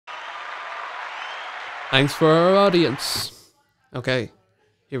Thanks for our audience. Okay,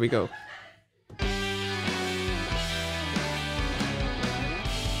 here we go.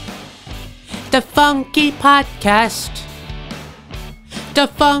 The Funky Podcast. The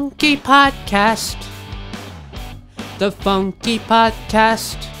Funky Podcast. The Funky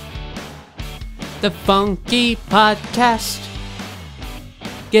Podcast. The Funky Podcast.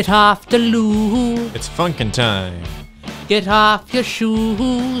 Get off the loo. It's funkin' time. Get off your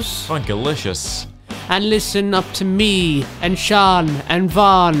shoes. Funkalicious. And listen up to me and Sean and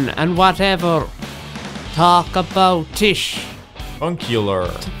Vaughn and whatever. Talk about Tish.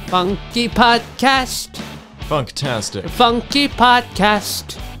 Funkular. Funky Podcast. Funktastic. Funky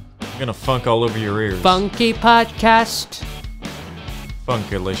Podcast. I'm gonna funk all over your ears. Funky Podcast.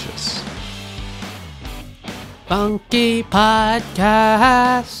 Funkalicious. Funky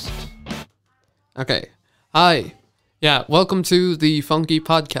Podcast. Okay. Hi. Yeah, welcome to the Funky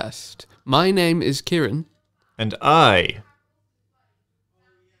Podcast. My name is Kieran. And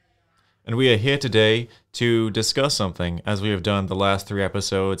we are here today to discuss something, as we have done the last 3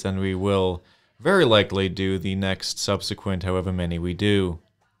 episodes, and we will very likely do the next subsequent however many we do.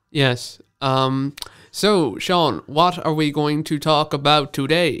 Yes. So, Sean, what are we going to talk about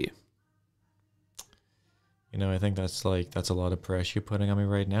today? You know, I think that's a lot of pressure you're putting on me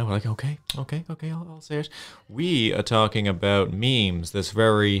right now. We're like, okay, I'll say it. We are talking about memes, this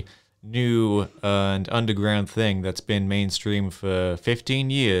very new and underground thing that's been mainstream for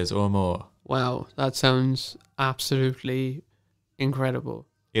 15 years or more. Wow, that sounds absolutely incredible.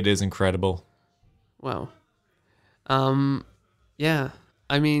 It is incredible. Wow. Yeah,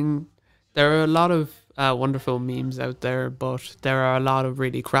 I mean, there are a lot of wonderful memes out there, but there are a lot of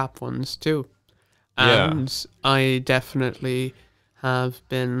really crap ones too. And yeah. I definitely have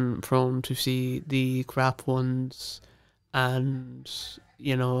been prone to see the crap ones, and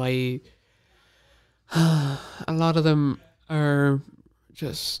you know, a lot of them are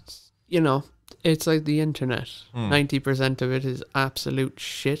just, you know, it's like the internet. 90% of it is absolute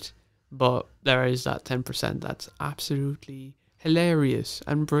shit, but there is that 10% that's absolutely hilarious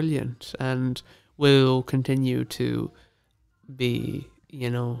and brilliant and will continue to be, you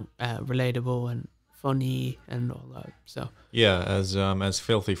know, relatable and funny and all that. So yeah, as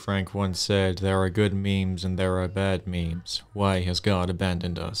Filthy Frank once said, there are good memes and there are bad memes. Why has God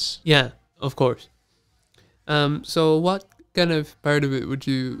abandoned us? Yeah, of course. So what kind of part of it would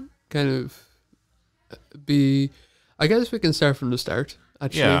you kind of be? I guess we can start from the start,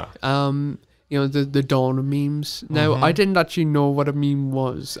 actually. Yeah. You know, the dawn of memes. Now, I didn't actually know what a meme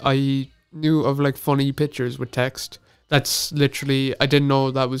was. I knew of like funny pictures with text. That's literally, I didn't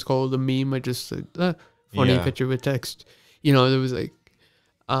know that was called a meme. I just said, funny picture with text. You know, there was like,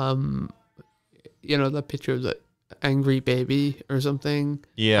 you know, that picture of the angry baby or something.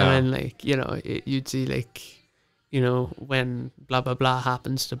 Yeah. And then like, you know, you'd see like, you know, when blah, blah, blah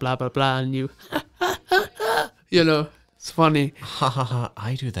happens to blah, blah, blah. And you, you know, it's funny. Ha ha ha,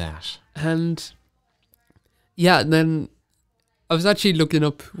 I do that. And yeah, and then I was actually looking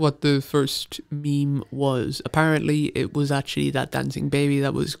up what the first meme was. Apparently, it was actually that dancing baby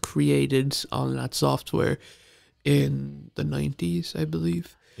that was created on that software in the 90s, I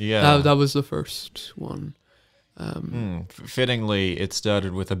believe. Yeah. That was the first one. Fittingly, it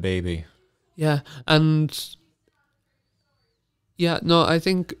started with a baby. Yeah, and yeah, no, I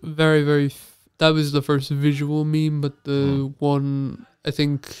think very, that was the first visual meme, but the one, I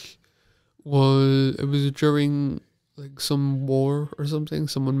think, it was during like some war or something.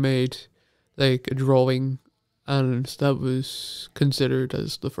 Someone made like a drawing and that was considered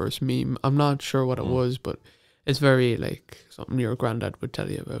as the first meme. I'm not sure what it was, but it's very like something your granddad would tell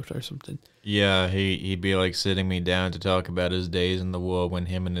you about or something. Yeah, he'd be like sitting me down to talk about his days in the war when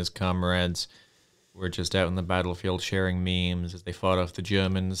him and his comrades were just out in the battlefield sharing memes as they fought off the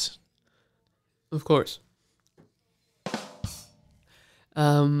Germans. Of course.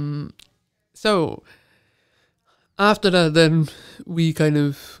 So after that, then we kind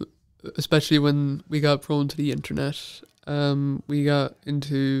of, especially when we got prone to the internet, we got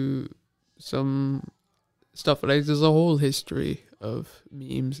into some stuff. Like there's a whole history of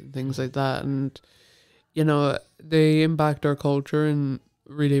memes and things like that, and you know, they impact our culture in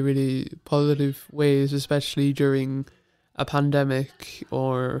really, really positive ways, especially during a pandemic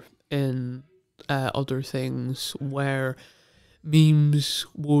or in other things where memes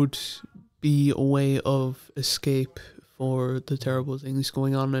would be a way of escape for the terrible things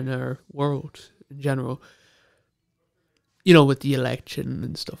going on in our world in general. You know, with the election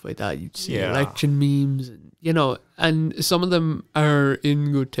and stuff like that, you'd see election memes, and you know, and some of them are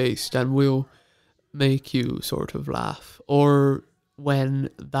in good taste and will make you sort of laugh, or when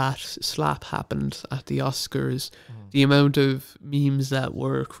that slap happened at the Oscars, the amount of memes that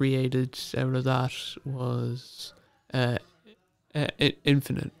were created out of that was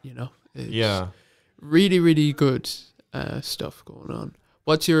infinite. You know, it's Yeah. really, really good stuff going on.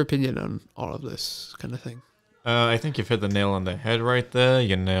 What's your opinion on all of this kind of thing? I think you've hit the nail on the head right there.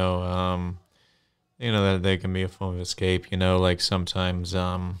 That they can be a form of escape. Like sometimes,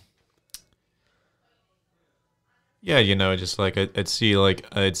 yeah, just like I'd see like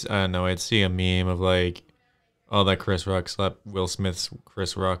I don't know, I'd see a meme of like all that Chris Rock slap Will Smith's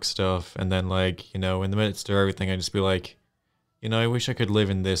Chris Rock stuff, and then like in the midst of everything, I'd just be like, I wish I could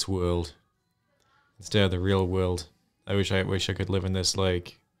live in this world instead of the real world. I wish I could live in this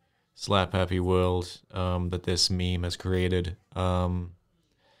like slap happy world that this meme has created. And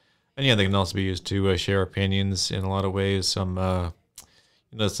yeah, they can also be used to share opinions in a lot of ways. Some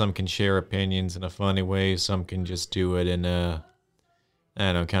can share opinions in a funny way. Some can just do it in a,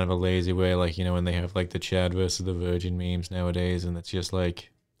 I don't know, kind of a lazy way. Like, when they have like the Chad versus the Virgin memes nowadays. And it's just like,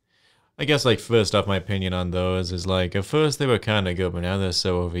 I guess like first off, my opinion on those is like, at first they were kind of good, but now they're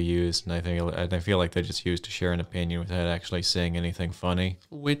so overused. And I feel like they're just used to share an opinion without actually saying anything funny.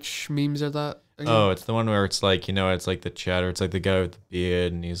 Which memes are that again? Oh, it's the one where it's like, it's like the chatter. It's like the guy with the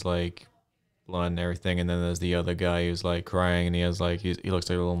beard and he's like blonde and everything. And then there's the other guy who's like crying and he has like, he looks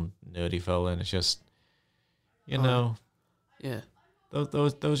like a little nerdy fella. And it's just, Yeah.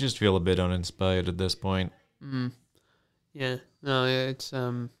 those just feel a bit uninspired at this point. Yeah. No,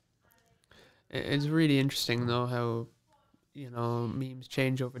 it's really interesting though how, memes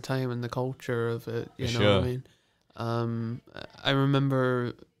change over time and the culture of it, you know Sure. what I mean? I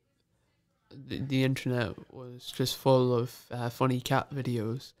remember the internet was just full of funny cat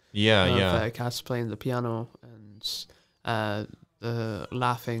videos Yeah, of yeah. cats playing the piano and the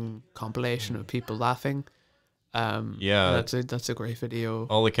laughing compilation of people laughing. Yeah. That's a great video.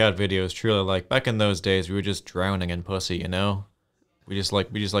 All the cat videos truly like back in those days we were just drowning in pussy, we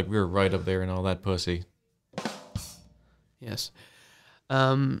were right up there in all that pussy. Yes.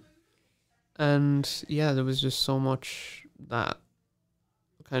 And yeah, there was just so much that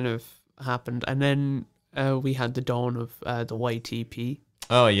kind of happened, and then we had the dawn of the YTP.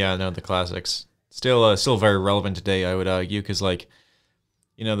 Oh yeah, no, the classics still very relevant today, I would argue, because like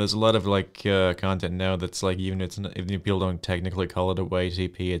there's a lot of like content now that's like even if people don't technically call it a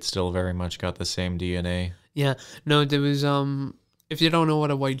YTP, it's still very much got the same DNA. Yeah, no, there was if you don't know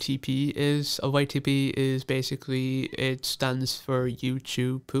what a YTP is basically, it stands for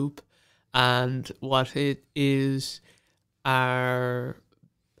YouTube poop, and what it is are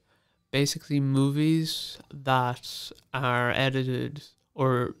basically movies that are edited,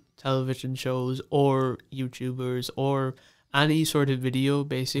 or television shows or YouTubers or any sort of video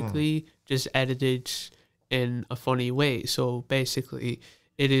basically just edited in a funny way. So basically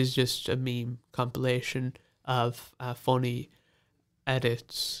it is just a meme compilation of funny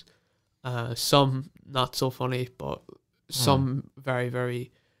edits, some not so funny, but some very,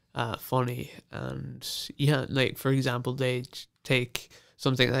 very funny. And yeah, like for example, they take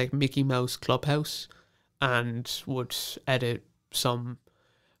something like Mickey Mouse Clubhouse and would edit some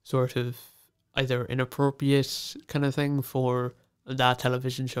sort of either inappropriate kind of thing for that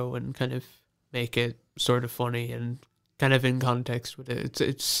television show and kind of make it sort of funny and kind of in context with it.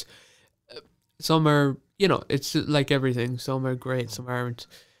 It's some are, it's like everything. Some are great, some aren't.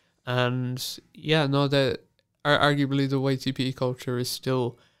 And yeah, no, that arguably the YTP culture is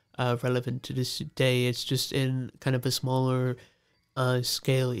still relevant to this day. It's just in kind of a smaller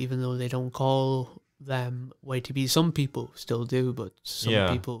scale, even though they don't call them YTP. Some people still do, but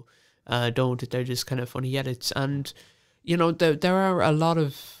some people don't. They're just kind of funny edits. And, there are a lot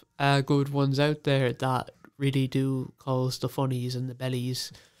of good ones out there that really do cause the funnies and the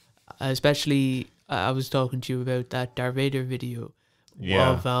bellies. Especially, I was talking to you about that Darth Vader video.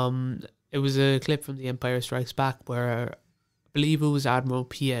 Yeah. Of, it was a clip from The Empire Strikes Back where I believe it was Admiral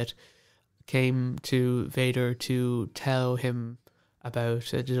Piet came to Vader to tell him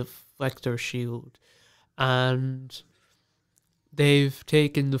about a deflector shield, and they've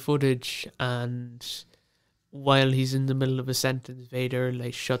taken the footage, and while he's in the middle of a sentence, Vader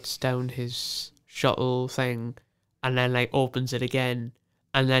like shuts down his shuttle thing and then like opens it again,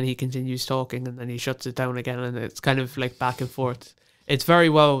 and then he continues talking and then he shuts it down again, and it's kind of like back and forth. It's very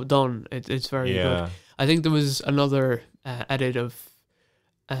well done. It's very good. I think there was another edit of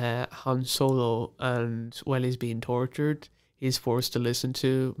Han Solo, and while he's being tortured, he's forced to listen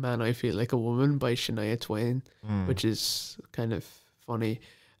to "Man, I Feel Like a Woman" by Shania Twain, which is kind of funny.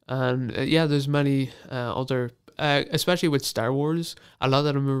 And yeah, there's many other, especially with Star Wars, a lot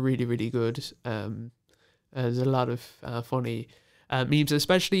of them are really, really good. There's a lot of funny memes,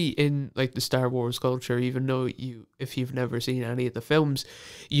 especially in like the Star Wars culture. Even though if you've never seen any of the films,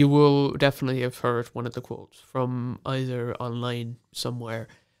 you will definitely have heard one of the quotes from either online somewhere.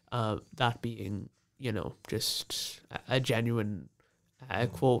 That being, just a genuine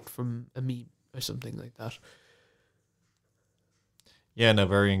quote from a meme or something like that. Yeah, no,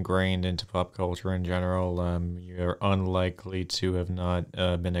 very ingrained into pop culture in general. You're unlikely to have not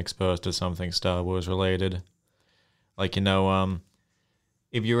been exposed to something Star Wars related. Like,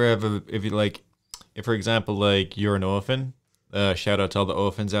 if you're ever, if you like, if for example, like you're an orphan, shout out to all the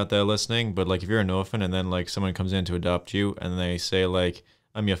orphans out there listening. But like, if you're an orphan and then like someone comes in to adopt you and they say like,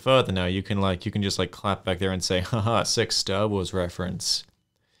 "I'm your father now," you can just like clap back there and say, "Haha, sick Star Wars reference,"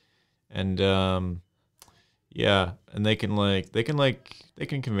 and yeah, and they can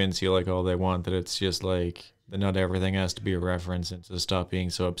convince you like all they want that it's just like that not everything has to be a reference and to stop being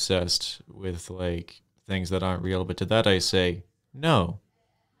so obsessed with like things that aren't real. But to that I say no.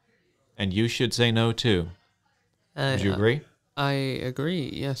 And you should say no too. Would you agree? I agree.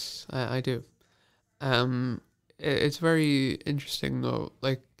 Yes, I do. It's very interesting though.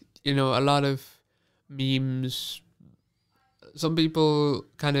 Like, a lot of memes. Some people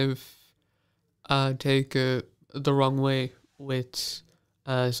kind of take it the wrong way with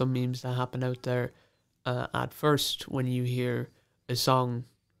some memes that happen out there. At first, when you hear a song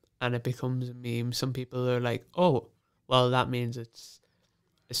and it becomes a meme, some people are like, "Oh, well, that means it's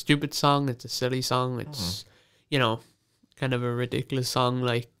a stupid song. It's a silly song. It's, kind of a ridiculous song."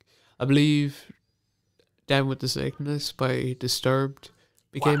 Like, I believe "Down with the Sickness" by Disturbed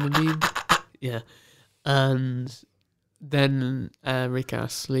became a meme. Yeah. And then Rick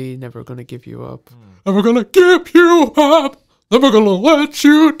Astley, "Never Gonna Give You Up." Never gonna give you up. Never gonna let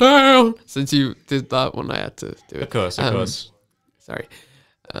you down. Since you did that one, I had to do it. Of course. Sorry.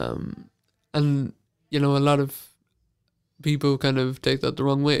 And, a lot of people kind of take that the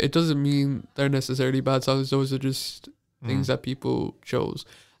wrong way. It doesn't mean they're necessarily bad songs. Those are just things that people chose.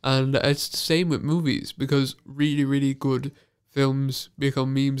 And it's the same with movies, because really, really good films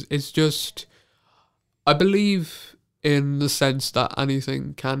become memes. It's just, I believe in the sense that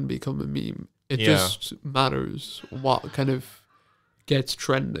anything can become a meme. It just matters what kind of gets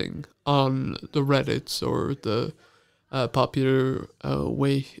trending on the Reddits or the popular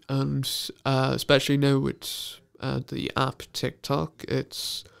way. And especially now with the app TikTok,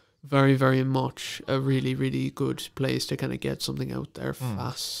 it's very, very much a really, really good place to kind of get something out there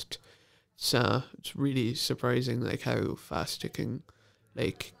fast. It's really surprising like how fast it can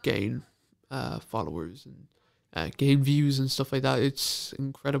like gain followers and gain views and stuff like that. It's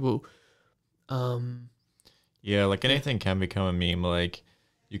incredible. Yeah, like anything can become a meme. Like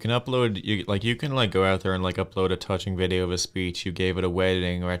you can upload you can like go out there and like upload a touching video of a speech you gave at a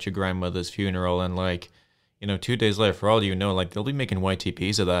wedding or at your grandmother's funeral, and like 2 days later, for all you know, like they'll be making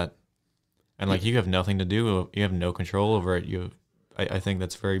YTPs of that, and like you have nothing to do, you have no control over it. I think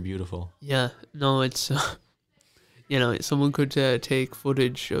that's very beautiful. Yeah, no, it's someone could take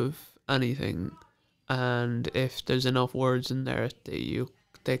footage of anything, and if there's enough words in there,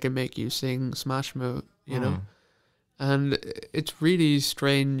 they can make you sing Smash Mouth, and it's really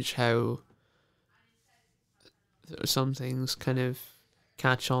strange how some things kind of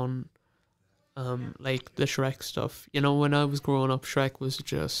catch on. Like the Shrek stuff. When I was growing up, Shrek was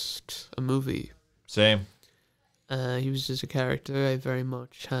just a movie. Same. He was just a character I very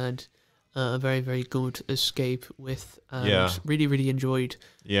much had a very, very good escape with, and really, really enjoyed.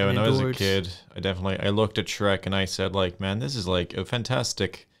 Yeah, when I was a kid, I looked at Shrek and I said, like, man, this is like a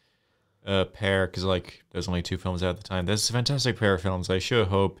fantastic pair, because like there's only 2 films out at the time. This is a fantastic pair of films. I sure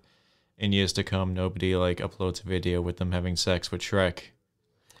hope in years to come nobody like uploads a video with them having sex with Shrek.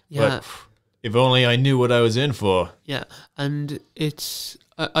 Yeah. But if only I knew what I was in for. Yeah, and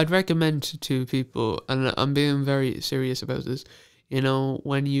I'd recommend to people, and I'm being very serious about this,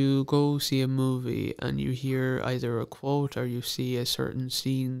 when you go see a movie and you hear either a quote or you see a certain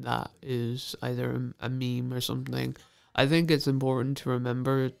scene that is either a meme or something, I think it's important to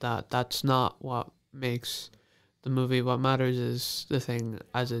remember that that's not what makes the movie. What matters is the thing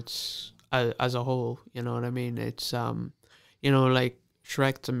as a whole, you know what I mean? It's, like,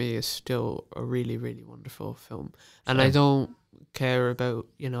 Shrek to me is still a really, really wonderful film. And I don't care about,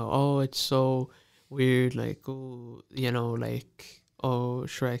 oh, it's so weird, like, oh, like, oh,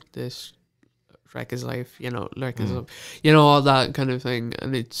 Shrek this, Shrek is life, Shrek is love, all that kind of thing.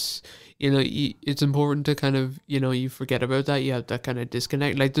 And it's, it's important to kind of, you forget about that. You have that kind of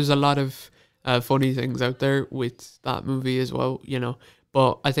disconnect. Like, there's a lot of funny things out there with that movie as well,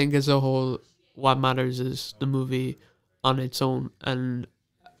 But I think as a whole, what matters is the movie on its own, and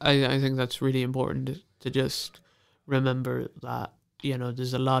I think that's really important to just remember that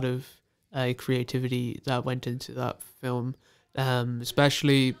there's a lot of creativity that went into that film,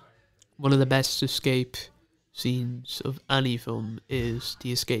 especially one of the best escape scenes of any film is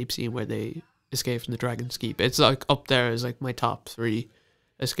the escape scene where they escape from the Dragon's Keep. It's like up there as like my top 3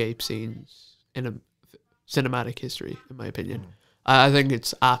 escape scenes in a cinematic history, in my opinion. I think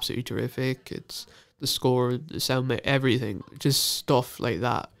it's absolutely terrific. It's the score, the sound, everything, just stuff like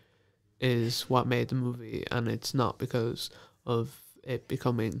that is what made the movie, and it's not because of it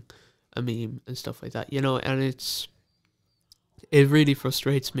becoming a meme and stuff like that, and it really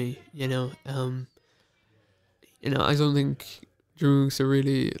frustrates me, I don't think druids are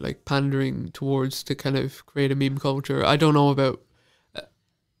really like pandering towards to kind of create a meme culture. I don't know about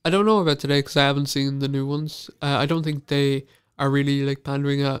today because I haven't seen the new ones. I don't think they are really like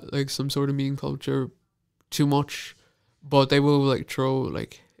pandering at like some sort of meme culture too much, but they will like throw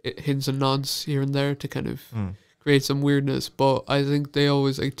like hints and nods here and there to kind of create some weirdness. But I think they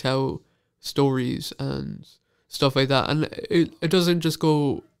always like tell stories and stuff like that, and it doesn't just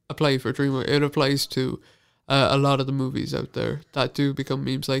go apply for DreamWorks. It applies to a lot of the movies out there that do become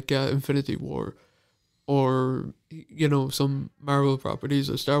memes, like Infinity War, or some Marvel properties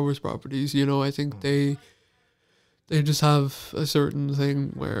or Star Wars properties. I think they just have a certain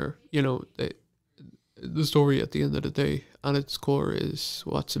thing where the story at the end of the day at its core is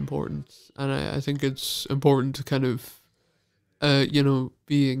what's important, and I think it's important to kind of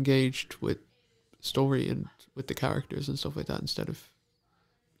be engaged with story and with the characters and stuff like that instead of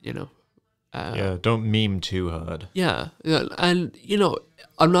don't meme too hard. Yeah, and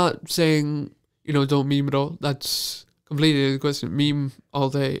I'm not saying don't meme at all. That's completely the question. Meme all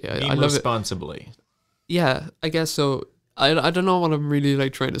day. Meme I love responsibly. it. Yeah, I guess so. I don't know what I'm really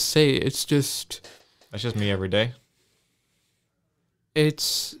like trying to say. It's just that's just me every day.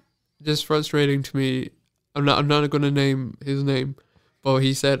 It's just frustrating to me. I'm not going to name his name, but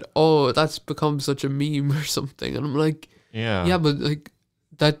he said, "Oh, that's become such a meme or something," and I'm like, yeah, but like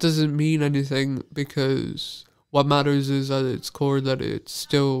that doesn't mean anything, because what matters is at its core that it's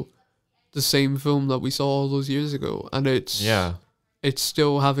still the same film that we saw all those years ago, and it's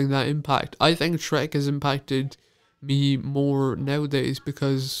still having that impact. I think Shrek has impacted me more nowadays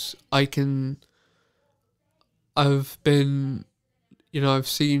because I've been, I've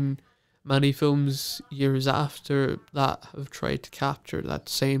seen many films years after that have tried to capture that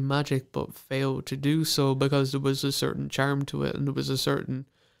same magic but failed to do so because there was a certain charm to it and there was a certain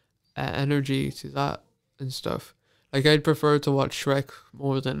energy to that and stuff. Like, I'd prefer to watch Shrek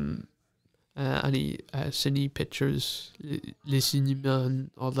more than any cine pictures, le cinéma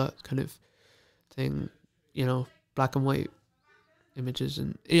and all that kind of thing, black and white images.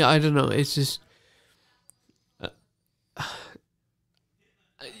 And I don't know, it's just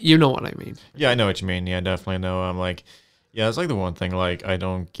you know what I mean. Yeah, I know what you mean. Yeah, I definitely know. I'm like, yeah, it's like the one thing like I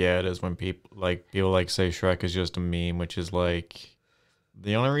don't get is when people say Shrek is just a meme, which is like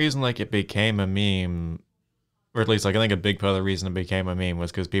the only reason like it became a meme, or at least like I think a big part of the reason it became a meme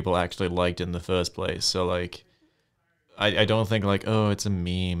was because people actually liked it in the first place. So like I don't think like, oh, it's a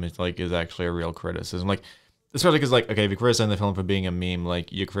meme, it's like is actually a real criticism. Like especially because like, okay, if you're criticizing the film for being a meme,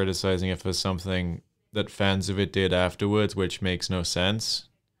 like you're criticizing it for something that fans of it did afterwards, which makes no sense.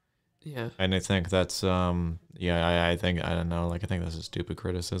 Yeah. And I think that's I think I don't know, like I think that's a stupid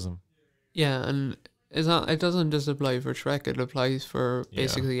criticism. Yeah, and it doesn't just apply for Shrek, it applies for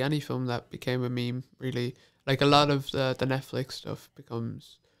basically any film that became a meme, really. Like a lot of the Netflix stuff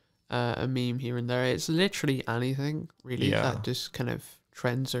becomes a meme here and there. It's literally anything really that just kind of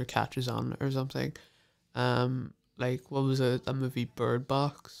trends or catches on or something. Like what was that movie Bird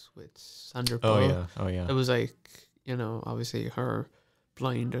Box with Sandra Bullock? Oh yeah. It was like, obviously her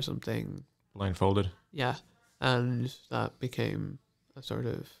blind or something. Blindfolded. Yeah. And that became a sort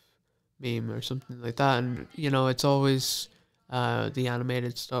of meme or something like that. And, it's always the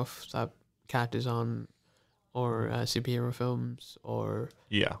animated stuff that catches on, or superhero films, or...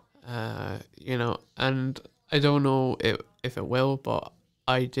 Yeah. And I don't know if it will, but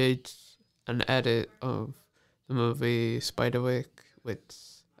I did an edit of the movie Spiderwick with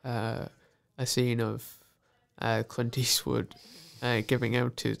a scene of Clint Eastwood giving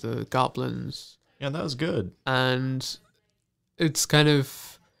out to the goblins. Yeah, that was good. And it's kind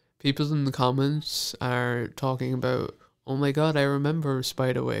of, people in the comments are talking about, oh my god, I remember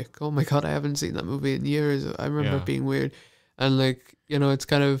Spiderwick. Oh my god, I haven't seen that movie in years. I remember it being weird. And like, it's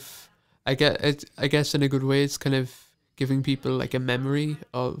kind of, I guess in a good way, it's kind of giving people like a memory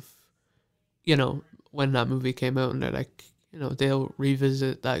of, when that movie came out, and they're like, they'll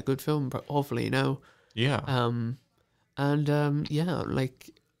revisit that good film, hopefully now. Yeah. Like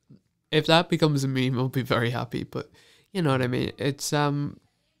if that becomes a meme, I'll be very happy. But you know what I mean. It's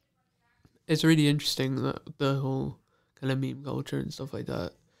really interesting that the whole kind of meme culture and stuff like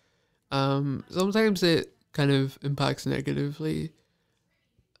that. Sometimes it kind of impacts negatively.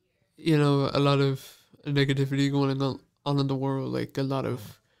 You know, a lot of negativity going on in the world, like a lot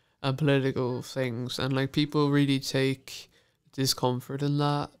of political things, and like people really take discomfort in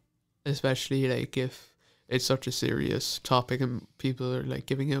that, especially like if it's such a serious topic and people are like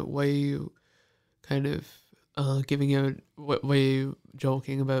giving out way kind of giving out way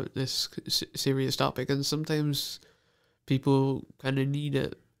joking about this serious topic, and sometimes people kind of need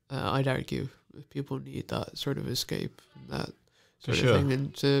it. I'd argue people need that sort of escape, that For sort of sure. thing,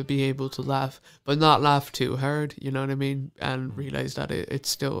 and to be able to laugh, but not laugh too hard. You know what I mean, and realize that it's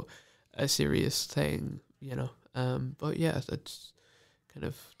still a serious thing. You know, but yeah, that's kind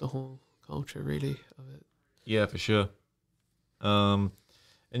of the whole culture really of it. Yeah, for sure.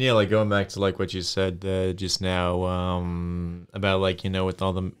 And yeah, like going back to like what you said just now, about like, you know, with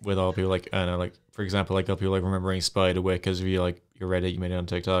all people, like, I don't know, like for example, like all people like remembering Spiderwick because you read it, you made it on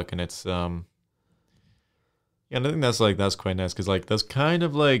TikTok, and it's yeah, and I think that's quite nice because like that's kind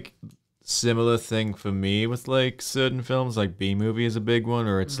of like similar thing for me with like certain films, like B movie is a big one,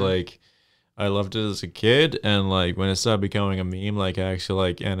 or it's like I loved it as a kid, and like when it started becoming a meme, like I actually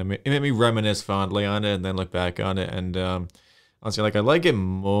like anime, it made me reminisce fondly on it, and then look back on it, and honestly, like I like it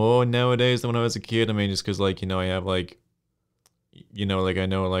more nowadays than when I was a kid. I mean, just because like, you know, I have like, you know, like I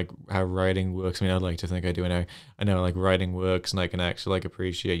know like how writing works. I mean, I'd like to think I do, and I know like writing works, and I can actually like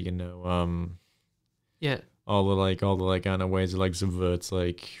appreciate, you know, Yeah, all the like kind of ways it like subverts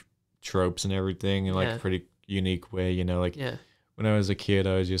like tropes and everything in like a Yeah. pretty unique way. You know, like yeah, when I was a kid,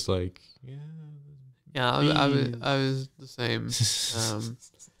 I was just like, yeah, yeah. I was the same. um,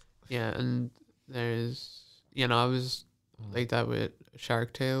 Yeah, and there's, you know, I was like that with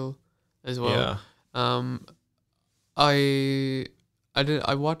Shark Tale as well. yeah, Um, I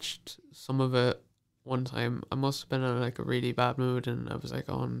watched some of it one time. I must have been in like a really bad mood, and I was like,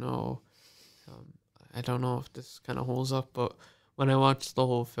 oh no, um, I don't know if this kind of holds up. But when I watched the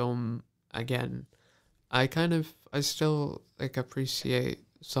whole film again, I still like appreciate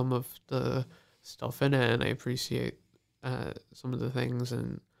some of the stuff in it, and I appreciate some of the things,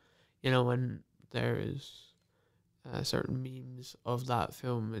 and you know, when there is certain memes of that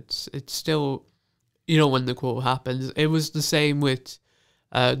film, it's still, you know, when the quote happens, it was the same with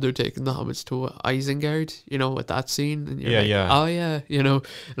they're taking the hobbits to Isengard, you know, with that scene, and you're Yeah, like, yeah. oh yeah, you know,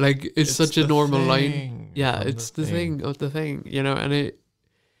 like it's such a the normal line. thing Yeah, from it's the thing of the thing, you know, and it,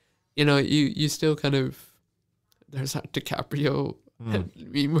 you know, you still kind of, there's that DiCaprio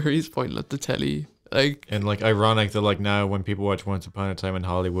meme where he's pointing at the telly, like, And like ironic that like now when people watch Once Upon a Time in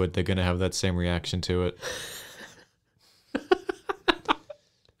Hollywood, they're gonna have that same reaction to it.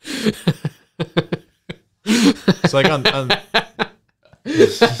 It's like on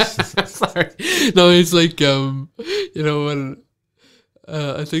sorry, no, it's like you know, when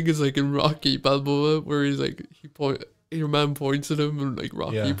I think it's like in Rocky Balboa where he's like your man points at him and like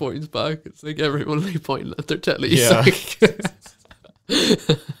Rocky Yeah. points back. It's like everyone like pointing at their telly. Yeah.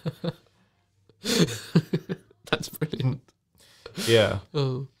 That's brilliant. yeah.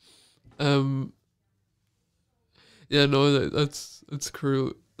 Oh, um, yeah, no, that's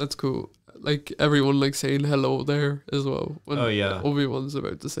cool. That's cool. Like everyone like saying hello there as well when Oh, yeah. Obi-Wan's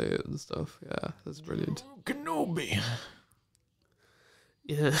about to say it and stuff. Yeah, that's brilliant. Kenobi.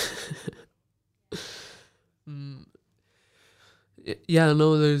 Yeah. mm. Yeah,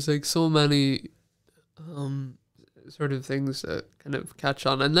 no, there's like so many sort of things that kind of catch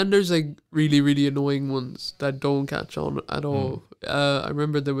on, and then there's like really really annoying ones that don't catch on at all. I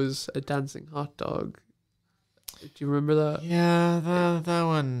remember there was a dancing hot dog. Do you remember that? Yeah, that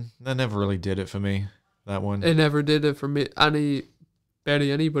one that never really did it for me. That one. It never did it for me.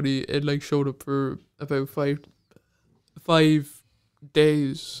 Barely anybody. It like showed up for about five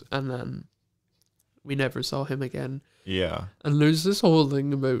days, and then we never saw him again. Yeah. And there's this whole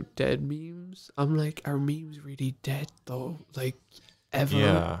thing about dead memes. I'm like, are memes really dead though? Like, ever?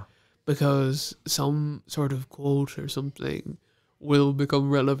 Yeah. Because some sort of quote or something will become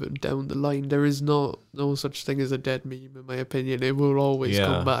relevant down the line. There is no such thing as a dead meme, in my opinion. It will always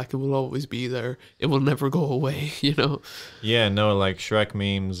come back. It will always be there. It will never go away, you know? Yeah, no, like Shrek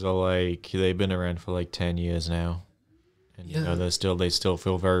memes are like they've been around for like 10 years now. And you know, they still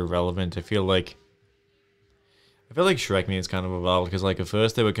feel very relevant. I feel like Shrek memes kind of evolved because like at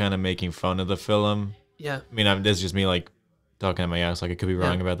first they were kind of making fun of the film. Yeah. I mean, this is just me like talking at my ass. Like I could be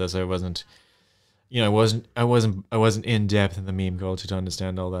wrong about this. I wasn't, you know, I wasn't in depth in the meme culture to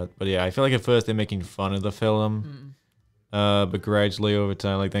understand all that. But yeah, I feel like at first they're making fun of the film, but gradually over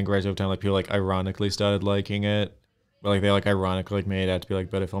time, like people like ironically started liking it, like they like ironically like made it out to be like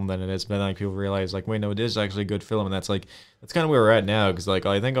better film than it is. But then like people realize like, wait, no, it is actually a good film, and that's kind of where we're at now. Because like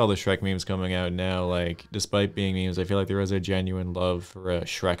I think all the Shrek memes coming out now, like despite being memes, I feel like there is a genuine love for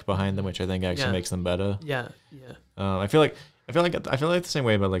Shrek behind them, which I think actually Yeah. makes them better. Yeah, yeah. I feel like the same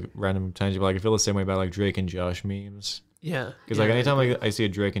way about like random tangent, but like I feel the same way about like Drake and Josh memes. Yeah. Because like anytime I see a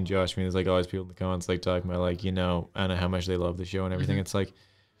Drake and Josh meme, there's like always people in the comments like talking about like, you know, I don't know how much they love the show and everything. It's like,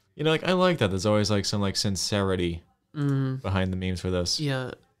 you know, like I like that. There's always like some like sincerity behind the memes for this.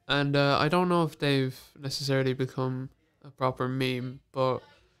 Yeah. And I don't know if they've necessarily become a proper meme, but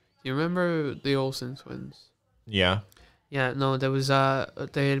you remember the Olsen twins? Yeah. Yeah, no, there was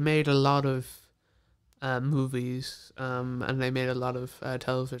they had made a lot of movies, and they made a lot of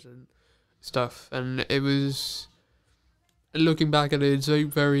television stuff, and it was, looking back at it, it's like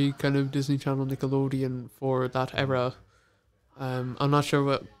very kind of Disney Channel, Nickelodeon for that era. I'm not sure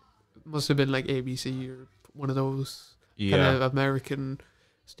what, must have been like ABC or one of those kind Yeah. of American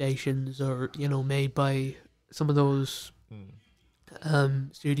stations, or you know, made by some of those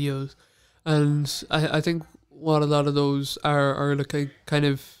studios. And I think what a lot of those are like a kind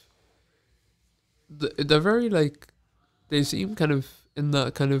of, they're very like, they seem kind of in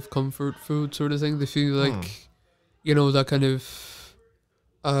that kind of comfort food sort of thing. They feel like, you know, that kind of,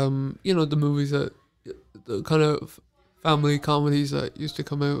 you know, the movies that, the kind of family comedies that used to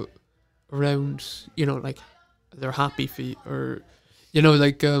come out around, you know, like their Happy Feet, or, you know,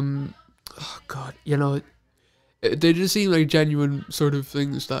 like, oh God, you know, they just seem like genuine sort of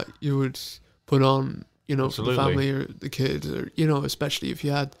things that you would put on, you know, for the Absolutely. family or the kids, or, you know, especially if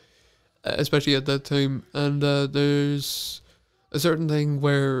you had, especially at that time. And there's a certain thing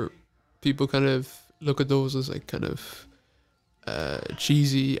where people kind of look at those as like kind of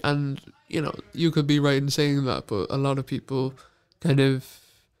cheesy, and, you know, you could be right in saying that, but a lot of people kind of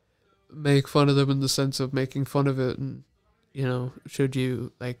make fun of them in the sense of making fun of it. And, you know, should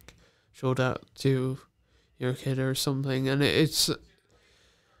you like show that to your kid or something? And it's,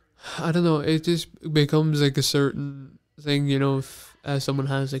 I don't know, it just becomes like a certain thing, you know, if someone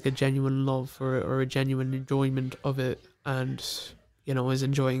has like a genuine love for it or a genuine enjoyment of it, and, you know, is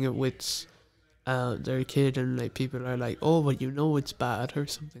enjoying it with their kid, and like people are like, oh, but you know it's bad or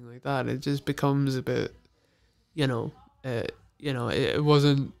something like that, it just becomes a bit, you know, it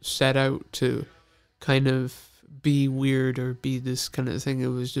wasn't set out to kind of be weird or be this kind of thing. It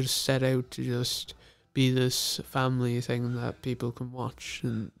was just set out to just be this family thing that people can watch,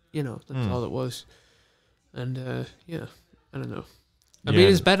 and, you know, that's all it was. And yeah, I don't know. I mean,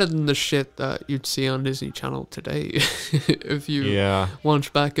 it's better than the shit that you'd see on Disney Channel today. If you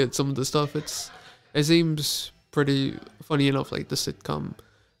watch back at some of the stuff, it seems pretty funny enough, like the sitcom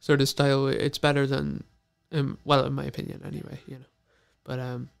sort of style. It's better than, well, in my opinion, anyway. You know, but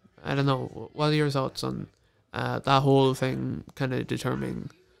I don't know. What are your thoughts on that whole thing? Kind of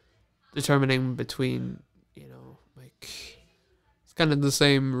determining between, you know, like, it's kind of the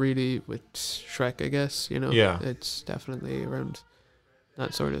same really with Shrek, I guess. You know, it's definitely around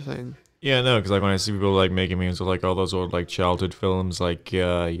that sort of thing. Yeah, no, because like when I see people like making memes with like all those old like childhood films, like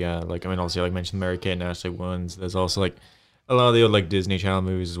like I mean, also like mentioned Mary Kate and Ashley ones. There's also like a lot of the old like Disney Channel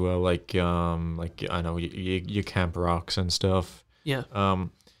movies as well, like I know you Camp Rocks and stuff. Yeah. When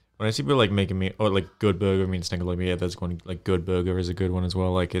I see people like making me, or like Good Burger, I mean, thinking like, yeah, that's one, like Good Burger is a good one as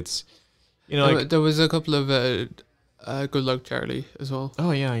well. Like it's, you know, like there was a couple of Good Luck Charlie as well.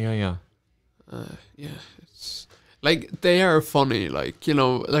 oh yeah. Yeah, it's like, they are funny, like, you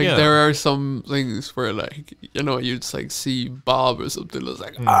know, like there are some things where, like, you know, you'd just like see Bob or something that's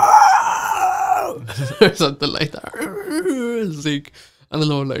like or something like that. It's like, I don't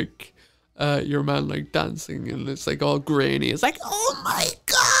know, like your man like dancing, and it's like all grainy. It's like, oh my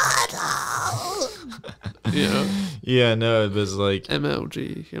god, you know. Yeah, no, it was like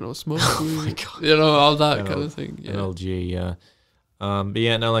MLG, you know, smoke weed, God. you know, all that kind of thing. Yeah. MLG, yeah. But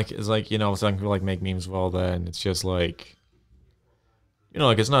yeah, no, like it's like, you know, some people like make memes of all that, and it's just like, you know,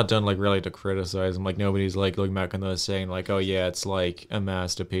 like it's not done like really to criticize them. Like nobody's like looking back on those saying like, oh yeah, it's like a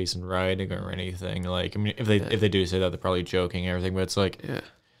masterpiece in writing or anything. Like, I mean, if they do say that, they're probably joking and everything. But it's like,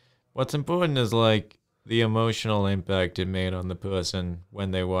 what's important is like the emotional impact it made on the person when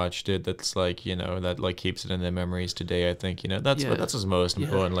they watched it. That's like, you know, that like keeps it in their memories today. I think, you know, that's what's most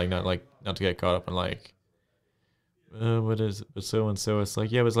important. Like not to get caught up in like, what is it? But so and so. It's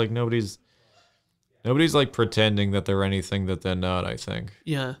like, yeah, it's like nobody's like pretending that they're anything that they're not, I think.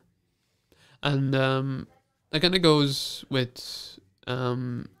 Yeah. And that kind of goes with,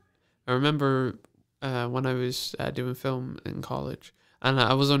 I remember when I was doing film in college, and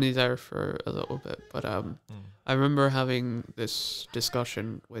I was only there for a little bit, but I remember having this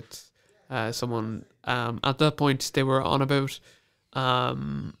discussion with someone at that point they were on about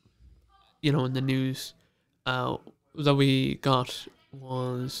in the news that we got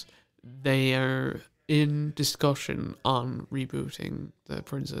was they are in discussion on rebooting The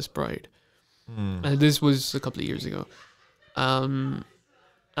Princess Bride. And this was a couple of years ago. And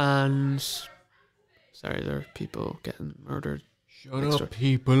sorry, there are people getting murdered. Shut up,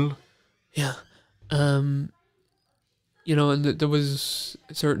 people. Yeah. And there was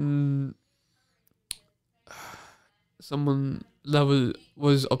a certain someone that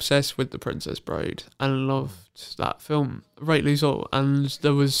was obsessed with The Princess Bride and loved that film, rightly so. And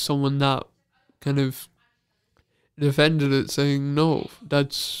there was someone that kind of defended it, saying, no,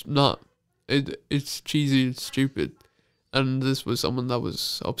 that's not it. It's cheesy, it's stupid. And this was someone that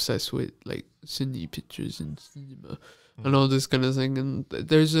was obsessed with like cine pictures and cinema and all this kind of thing. And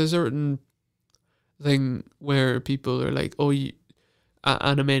there's a certain thing where people are like, oh,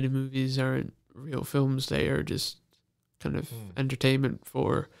 animated movies aren't real films, they are just kind of entertainment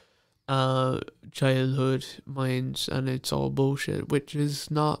for childhood minds, and it's all bullshit, which is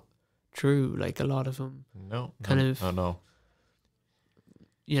not true. Like a lot of them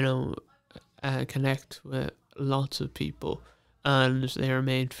connect with lots of people, and they are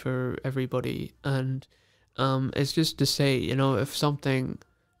made for everybody. And it's just to say, if something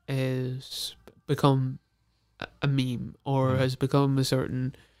is become a meme or has become a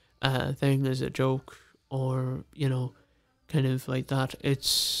certain thing as a joke, or kind of like that,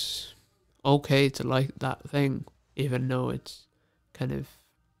 it's okay to like that thing, even though it's kind of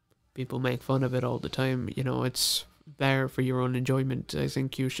people make fun of it all the time. It's there for your own enjoyment. I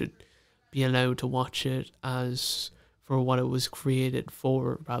think you should be allowed to watch it as for what it was created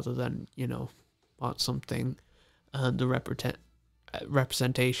for, rather than what something the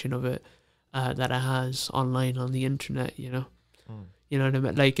representation of it that it has online on the internet. You know what I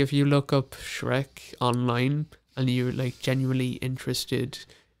mean? Like if you look up Shrek online and you're like genuinely interested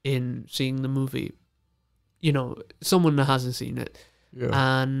in seeing the movie, someone that hasn't seen it,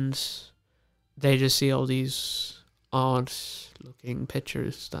 and they just see all these odd looking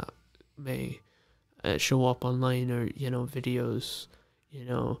pictures that may show up online, or videos,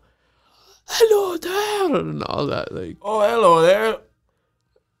 hello there and all that, like, oh, hello there,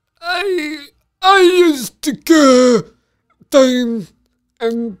 I used to go down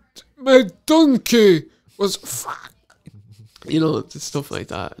and my donkey was fuck, stuff like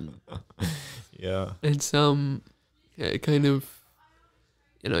that. Yeah, it's it kind of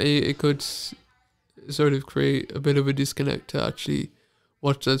it could sort of create a bit of a disconnect to actually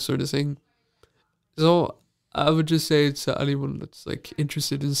watch that sort of thing. So I would just say it's anyone that's like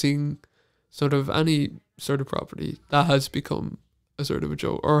interested in seeing sort of any sort of property that has become a sort of a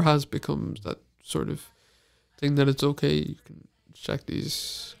joke, or has become that sort of thing, that it's okay, you can check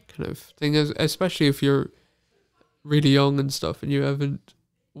these kind of things, especially if you're really young and stuff and you haven't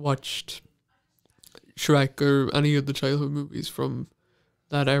watched Shrek or any of the childhood movies from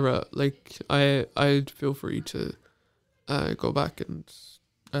that era. Like I'd feel free to go back and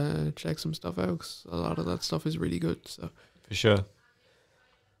check some stuff out, 'cause a lot of that stuff is really good. So for sure.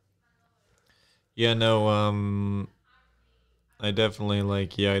 Yeah, no, I definitely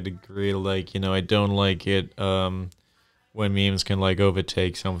I'd agree. I don't like it when memes can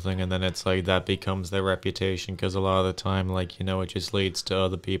overtake something, and then it's that becomes their reputation, because a lot of the time it just leads to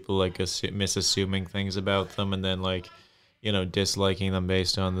other people misassuming things about them, and then disliking them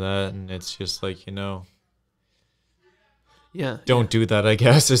based on that, and it's just don't do that, I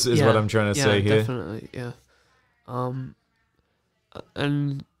guess, is what I'm trying to say here. Definitely, yeah.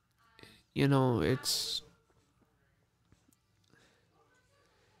 And it's,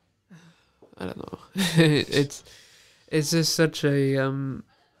 I don't know. it's just such a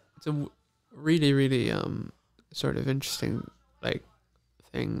it's a really, really sort of interesting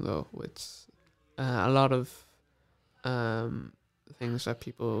thing, though, with a lot of things that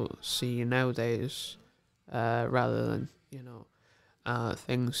people see nowadays, rather than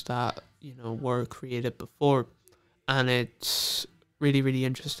things that were created before. And it's really, really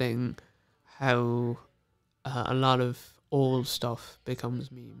interesting how a lot of old stuff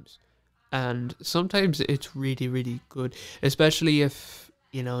becomes memes, and sometimes it's really, really good, especially if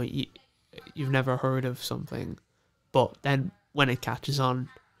you've never heard of something, but then when it catches on,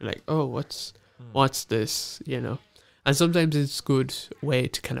 you're like, oh, what's this, and sometimes it's a good way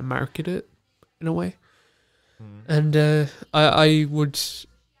to kind of market it in a way. And I would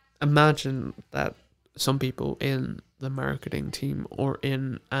imagine that some people in the marketing team, or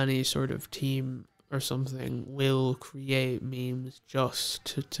in any sort of team or something, will create memes just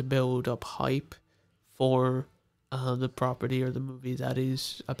to build up hype for the property or the movie that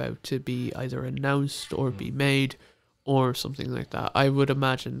is about to be either announced or be made or something like that. I would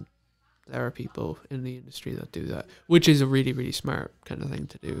imagine there are people in the industry that do that, which is a really, really smart kind of thing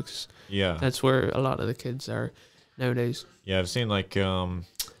to do, 'cause Yeah. that's where a lot of the kids are nowadays. Yeah, I've seen like and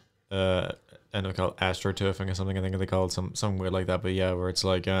they call it astroturfing or something. I think they call it some weird like that. But yeah, where it's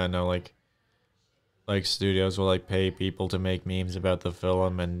like no, like studios will like pay people to make memes about the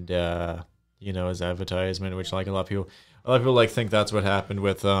film and you know, as advertisement, which like a lot of people like think that's what happened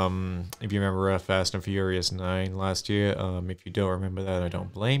with if you remember Fast and Furious 9 last year. If you don't remember that, I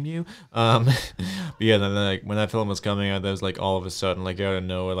don't blame you. But yeah, then like when that film was coming out, there was like all of a sudden like out of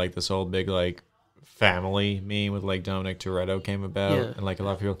nowhere like this whole big like family meme with like Dominic Toretto came about, Yeah, and like I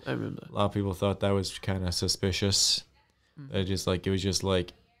remember. a lot of people thought that was kind of suspicious. Mm. It was just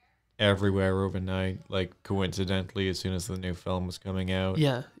like everywhere overnight, like coincidentally as soon as the new film was coming out.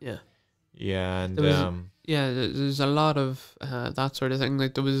 Yeah, yeah. Yeah, and There was- Yeah, there's a lot of that sort of thing.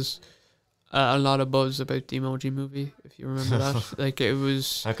 Like there was a lot of buzz about the Emoji Movie, if you remember that. Like it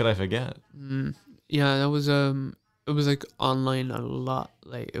was, how could I forget? yeah, that was it was like online a lot.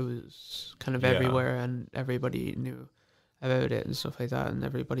 Like it was kind of Yeah. everywhere, and everybody knew about it and stuff like that, and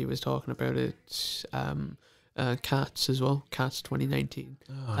everybody was talking about it. Cats as well, Cats 2019.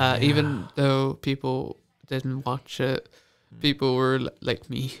 Oh, yeah. Even though people didn't watch it, people were like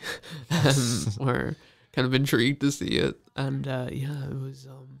me, were kind of intrigued to see it, and yeah,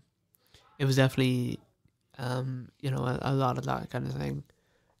 it was definitely you know, a lot of that kind of thing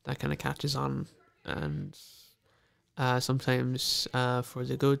that kind of catches on, and sometimes for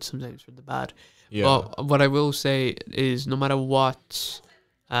the good, sometimes for the bad. Yeah. But what I will say is, no matter what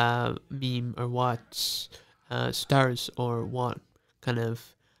meme or what stars or what kind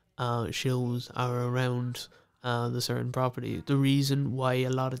of shows are around the certain property, the reason why a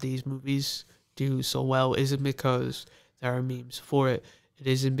lot of these movies do so well isn't because there are memes for it. It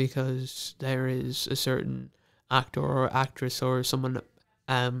isn't because there is a certain actor or actress or someone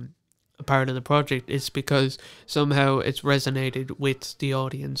a part of the project. It's because somehow it's resonated with the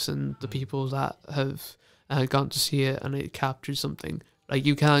audience and the people that have gone to see it, and it captures something. Like,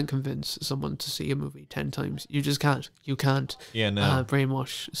 you can't convince someone to see a movie 10 times. You just can't. You can't Yeah, no.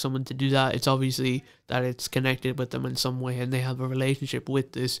 brainwash someone to do that. It's obviously that it's connected with them in some way and they have a relationship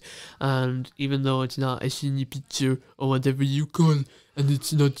with this. And even though it's not a cine picture or whatever you call, and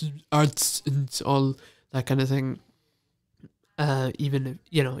it's not arts and it's all that kind of thing, even if,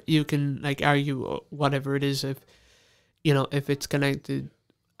 you know, you can like argue whatever it is, if, you know, if it's connected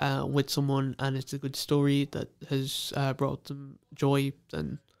with someone and it's a good story that has brought them joy,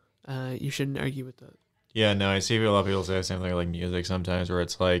 then you shouldn't argue with that. Yeah, no, I see a lot of people say the same thing like music sometimes, where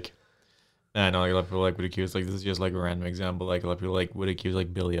it's like, I know like a lot of people like would accuse, like, this is just like a random example, like a lot of people like would accuse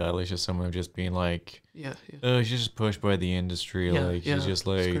like Billie Eilish as someone of just being like, Yeah, yeah. oh, she's just pushed by the industry, Yeah, like yeah, she's just it's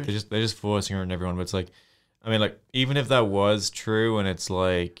like great. they're just forcing her and everyone. But it's like, I mean, like, even if that was true, and it's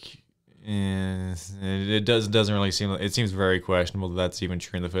like, it doesn't really seem like, it seems very questionable that that's even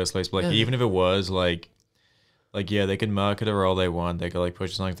true in the first place. But like, Yeah. even if it was like yeah, they could market her all they want, they could like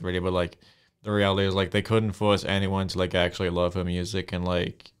push it on the radio, but like the reality is like they couldn't force anyone to like actually love her music. And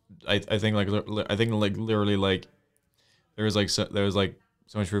like I think like I think like literally like there was like so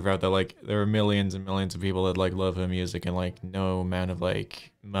much proof out that like there are millions and millions of people that like love her music, and like no amount of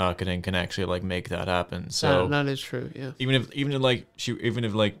like marketing can actually like make that happen. So that is true. Yeah. even if like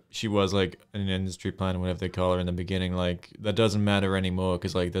she was like an industry plan, whatever they call her in the beginning, like that doesn't matter anymore,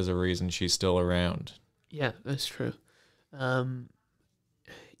 because like there's a reason she's still around. Yeah, that's true.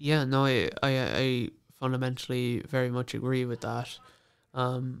 Yeah, no, I fundamentally very much agree with that.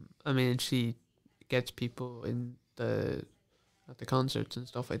 I mean, she gets people in at the concerts and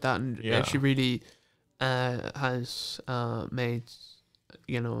stuff like that, and Yeah. she really has made,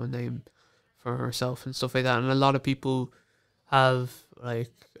 you know, a name for herself and stuff like that. And a lot of people have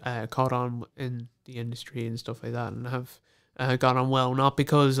like caught on in the industry and stuff like that, and have got on well, not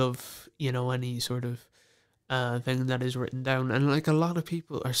because of, you know, any sort of thing that is written down. And like a lot of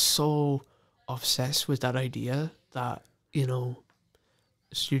people are so obsessed with that idea that, you know,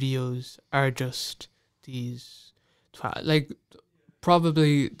 studios are just these like,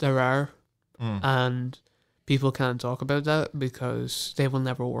 probably there are, and people can't talk about that because they will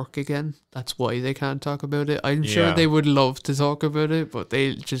never work again. That's why they can't talk about it. I'm sure Yeah. they would love to talk about it, but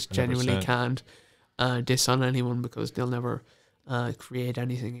they just 100%. genuinely can't diss on anyone, because they'll never create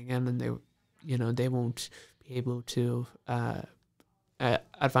anything again, and they, you know, they won't be able to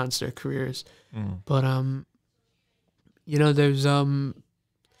advance their careers. But you know, there's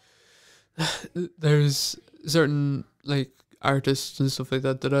certain like artists and stuff like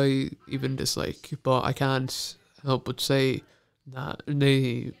that that I even dislike, but I can't help but say that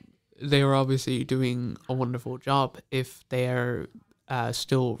they are obviously doing a wonderful job if they are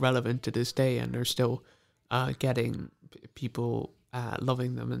still relevant to this day, and they're still getting people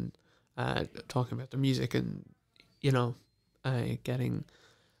loving them and talking about their music, and you know, getting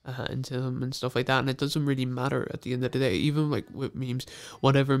into them and stuff like that. And it doesn't really matter at the end of the day, even like with memes,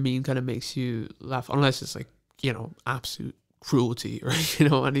 whatever meme kind of makes you laugh, unless it's like, you know, absolute cruelty or you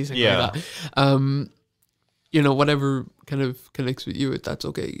know, anything like that. You know, whatever kind of connects with you, that's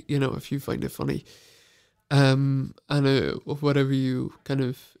okay, you know, if you find it funny. And whatever you kind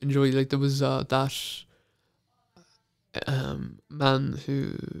of enjoy. Like there was that man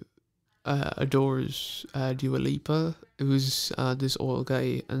who adores Dua Lipa. It was this old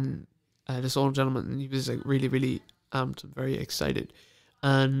guy and this old gentleman, and he was like really, really amped and very excited.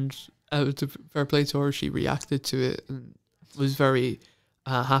 And to fair play to her, she reacted to it and was very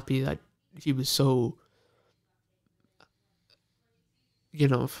happy that he was so, you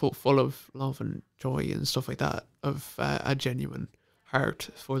know, full of love and joy and stuff like that, of a genuine heart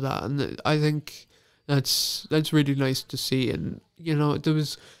for that. And I think that's really nice to see. And you know,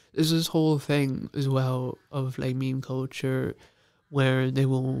 there's this whole thing as well of like meme culture where they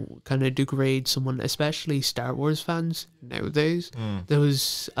will kind of degrade someone, especially Star Wars fans nowadays. There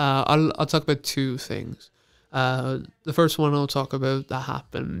was I'll talk about two things. The first one I'll talk about that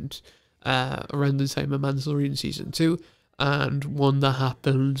happened around the time of Mandalorian season 2, and one that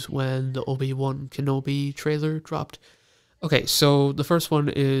happened when the Obi-Wan Kenobi trailer dropped. Okay, so the first one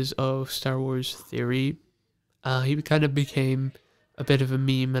is of Star Wars Theory. He kind of became a bit of a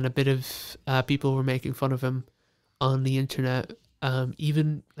meme, and a bit of people were making fun of him on the internet.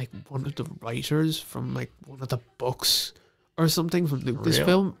 Even like one of the writers from like one of the books or something from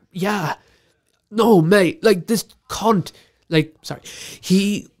Lucasfilm. Yeah. No, mate, like this cunt. Like, sorry.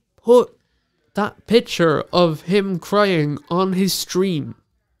 He put that picture of him crying on his stream,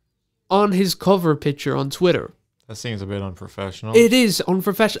 on his cover picture on Twitter. That seems a bit unprofessional. It is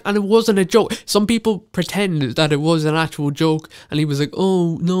unprofessional, and it wasn't a joke. Some people pretend that it was an actual joke, and he was like,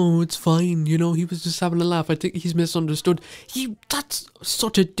 oh, no, it's fine, you know, he was just having a laugh. I think he's misunderstood. That's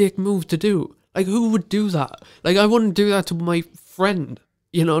such a dick move to do. Like, who would do that? Like, I wouldn't do that to my friend,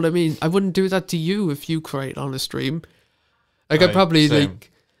 you know what I mean? I wouldn't do that to you if you cried on a stream. Like, I'd probably, same.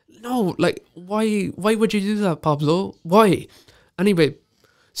 like... No, like, why would you do that, Pablo? Why? Anyway,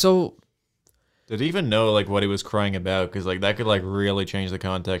 so... Did he even know, like, what he was crying about? Because, like, that could, like, really change the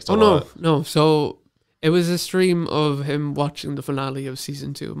context a lot. No. So, it was a stream of him watching the finale of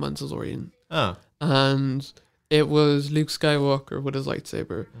Season 2 of Mandalorian. Oh. And it was Luke Skywalker with his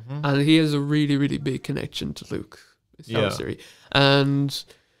lightsaber. Mm-hmm. And he has a really, really big connection to Luke. Yeah. And...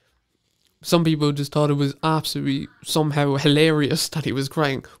 some people just thought it was absolutely somehow hilarious that he was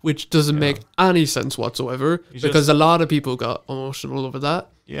crying, which doesn't make any sense whatsoever, because a lot of people got emotional over that.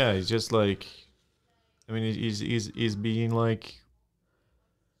 Yeah, he's just like, I mean, he's being like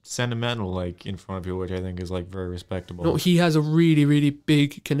sentimental, like in front of you, which I think is like very respectable. No, he has a really, really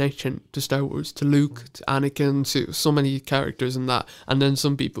big connection to Star Wars, to Luke, to Anakin, to so many characters in that. And then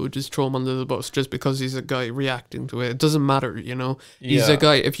some people just throw him under the bus just because he's a guy reacting to it. It doesn't matter, you know. He's a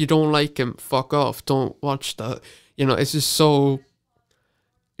guy. If you don't like him, fuck off. Don't watch that. You know, it's just so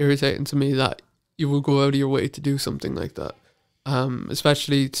irritating to me that you will go out of your way to do something like that.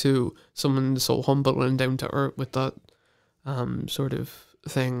 Especially to someone so humble and down to earth with that sort of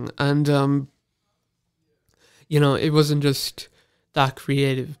thing. And you know, it wasn't just that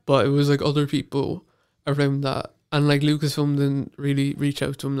creative, but it was like other people around that, and like Lucasfilm didn't really reach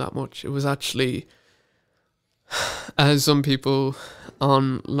out to him that much. It was actually some people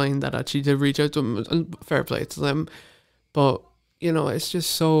online that actually did reach out to him, and fair play to them. But you know, it's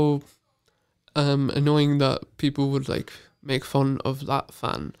just so annoying that people would like make fun of that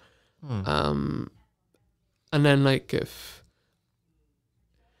fan. And then like, if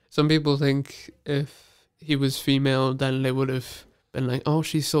some people think if he was female, then they would have been like, oh,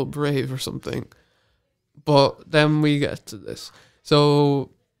 she's so brave or something. But then we get to this.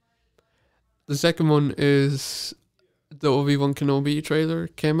 So the second one is the Obi-Wan Kenobi trailer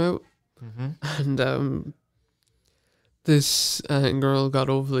came out. And this girl got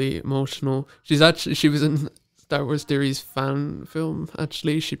overly emotional. She was in Star Wars Theory's fan film,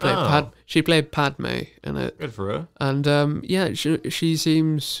 actually. She played Padme in it. Good for her. And yeah, she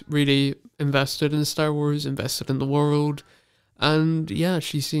seems really invested in Star Wars, invested in the world. And yeah,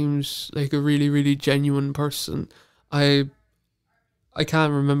 she seems like a really, really genuine person. I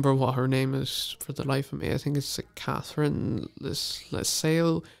can't remember what her name is for the life of me. I think it's like Catherine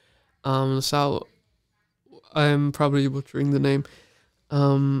Lasalle. So I'm probably butchering the name.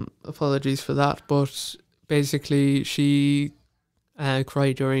 Apologies for that. But basically she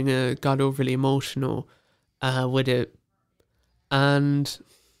cried during it, got overly emotional with it, and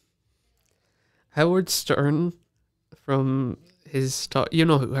Howard Stern from his talk. You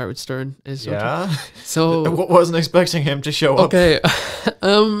know who Howard Stern is, don't you? Yeah. So Wasn't expecting him to show up. okay,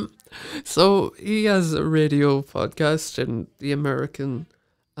 so he has a radio podcast in the American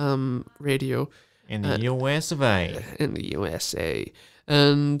radio In the US of A. in the USA,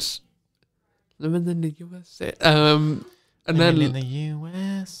 and living in the USA. And then in the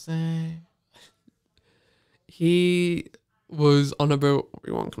USA. he was on about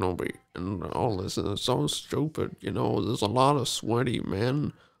Obi-Wan Kenobi and all this, and it's so stupid. You know, there's a lot of sweaty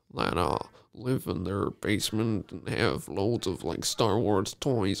men that live in their basement and have loads of like Star Wars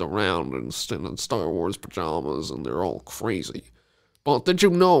toys around and sit in Star Wars pajamas, and they're all crazy. But did you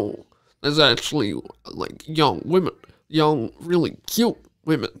know there's actually like young women, young, really cute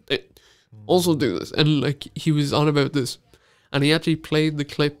women that also do this? And like he was on about this, and he actually played the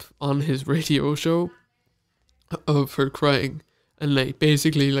clip on his radio show of her crying, and like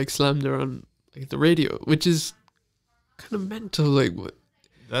basically like slammed her on like the radio, which is kind of mental. Like,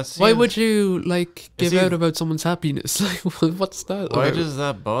 why would you like give out about someone's happiness? Like, what's that? Why does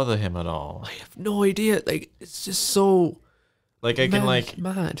that bother him at all? I have no idea. Like, it's just so like I can like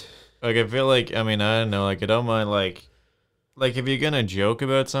mad. Like I feel like I don't know. Like I don't mind like if you're gonna joke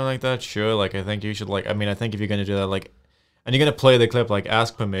about something like that, sure. Like I think you should like. I think if you're gonna do that, like. And you're going to play the clip, like,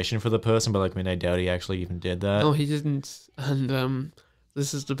 ask permission for the person, but, like, I doubt he actually even did that. No, he didn't. And,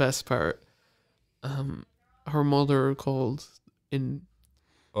 this is the best part. Her mother called in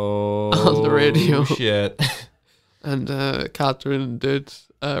on the radio. Shit. And, Catherine did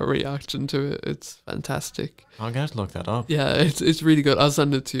a reaction to it. It's fantastic. I'm going to look that up. Yeah, it's really good. I'll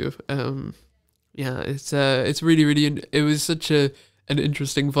send it to you. Yeah, it's really, really, it was such an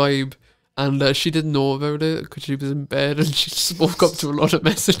interesting vibe. And she didn't know about it because she was in bed, and she just woke up to a lot of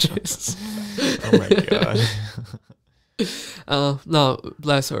messages. Oh my god. No,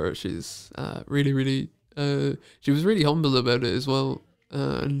 bless her. She's really, really. She was really humble about it as well,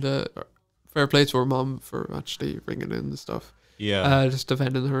 and fair play to her mom for actually ringing in and stuff. Yeah. Just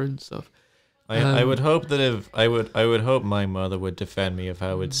defending her and stuff. I would hope that if I would hope my mother would defend me if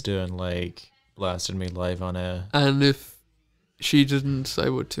Howard Stern like blasted me live on air. And if she didn't, I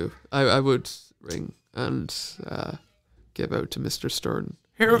would too. I would ring and give out to Mr. Stern.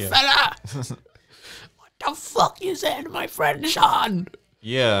 Here, fella! What the fuck you saying to my friend Sean?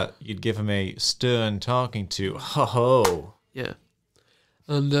 Yeah, you'd give him a stern talking to. Ho ho. Yeah.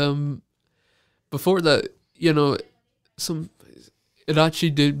 And before that, you know, it actually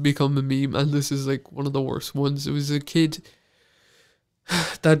did become a meme, and this is like one of the worst ones. It was a kid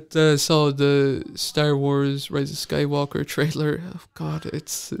that saw the Star Wars Rise of Skywalker trailer. Oh god,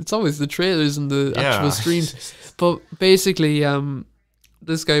 it's always the trailers and the actual screens. But basically,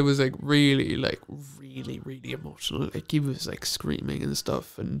 this guy was like really emotional. Like he was like screaming and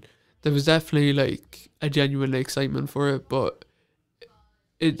stuff, and there was definitely like a genuine excitement for it. But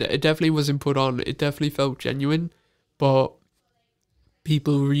it definitely wasn't put on. It definitely felt genuine, but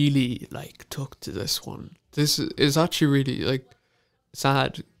people really like took to this one. This is actually really like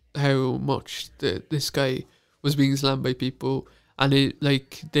sad how much this guy was being slammed by people, and it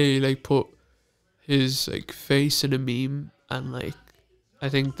like they like put his like face in a meme, and like I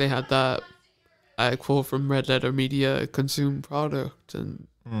think they had that quote from Red Letter Media, consume product and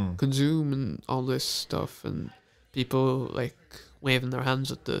consume and all this stuff, and people like waving their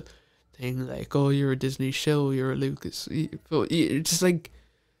hands at the thing like, oh, you're a Disney show, you're a Lucas. It's just like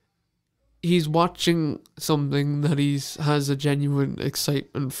he's watching something that has a genuine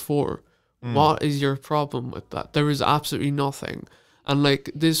excitement for. What is your problem with that? There is absolutely nothing. And like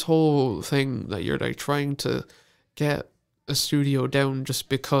this whole thing that you're like trying to get a studio down just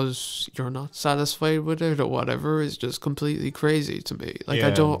because you're not satisfied with it or whatever is just completely crazy to me. Like I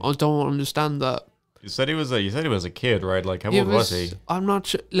don't understand that. You said he was a kid, right? Like how old was he? I'm not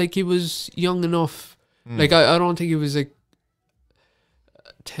sure. Like he was young enough. Like I don't think he was like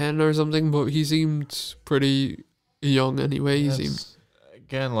 10 or something, but he seemed pretty young anyway. He seemed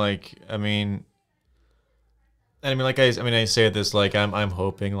again like I say this like I'm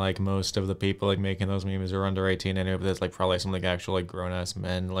hoping like most of the people like making those memes are under 18 anyway, but there's like probably some like actual like grown ass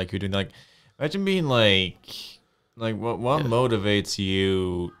men like who do like imagine being like what motivates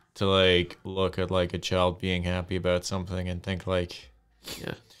you to like look at like a child being happy about something and think like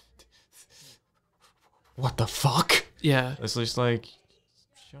what the fuck? Yeah. It's just like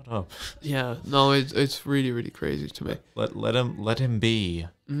shut up. Yeah, no, it's really, really crazy to me. Let him be.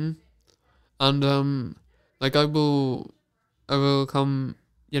 Mm-hmm. And like I will come.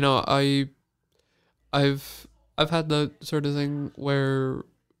 You know, I've had that sort of thing where,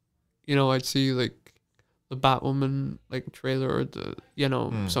 I'd see like the Batwoman like trailer or the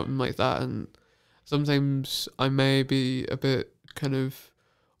something like that, and sometimes I may be a bit kind of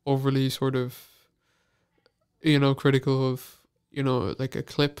overly sort of critical of like a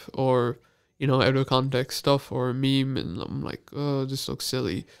clip or out of context stuff or a meme, and I'm like, oh, this looks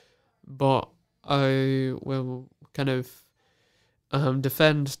silly, but I will kind of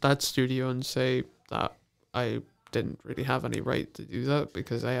defend that studio and say that I didn't really have any right to do that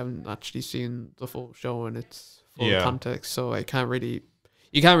because I haven't actually seen the full show in its full context, so you can't really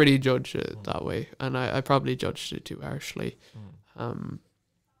judge it that way, and I probably judged it too harshly.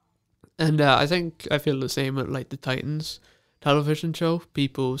 And I think I feel the same with like the Titans television show.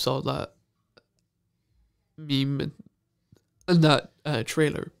 People saw that meme and that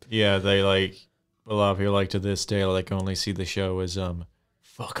trailer. Yeah, they like a lot of people like to this day like only see the show as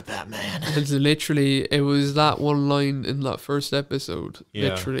fuck Batman. It's literally, it was that one line in that first episode,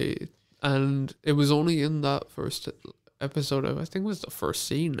 literally, and it was only in that first episode. I think it was the first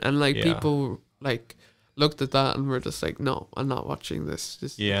scene, and like people like looked at that and were just like, no, I'm not watching this.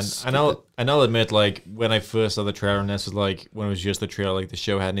 And I'll admit, like when I first saw the trailer, and this was like when it was just the trailer, like the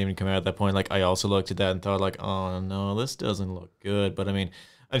show hadn't even come out at that point. Like I also looked at that and thought like, oh no, this doesn't look good. But I mean,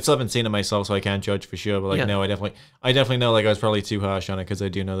 I still haven't seen it myself, so I can't judge for sure. But like, no, I definitely know like I was probably too harsh on it because I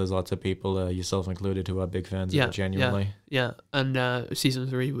do know there's lots of people, yourself included, who are big fans of it genuinely. Yeah. And season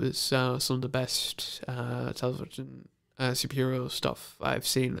 3 was some of the best television superhero stuff I've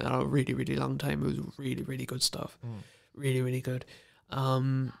seen in a really, really long time. It was really, really good stuff. Really, really good.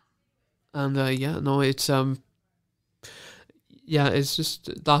 It's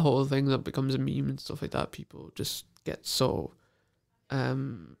just that whole thing that becomes a meme and stuff like that. People just get so, I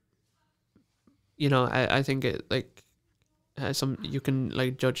think it like you can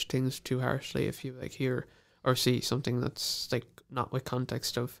like judge things too harshly if you like hear or see something that's like not with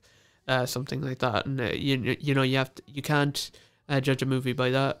context of something like that, and you can't judge a movie by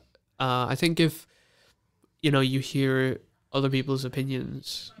that. I think if you hear other people's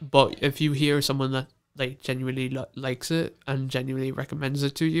opinions, but if you hear someone that like genuinely likes it and genuinely recommends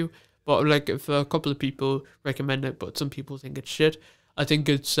it to you, but like if a couple of people recommend it but some people think it's shit, I think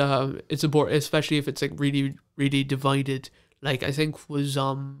it's important, especially if it's like really, really divided. Like I think there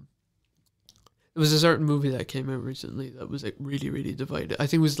was a certain movie that came out recently that was like really, really divided. I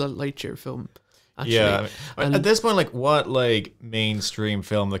think it was the Lightyear film. Actually. Yeah, at this point, like what like mainstream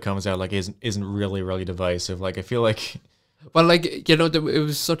film that comes out like isn't really, really divisive. Like I feel like, well, like it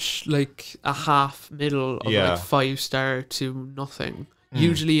was such like a half middle of like 5-star to nothing.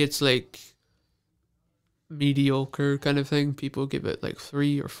 Usually it's like mediocre kind of thing. People give it like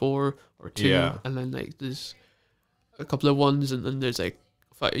 3 or 4 or 2, and then like there's a couple of ones, and then there's like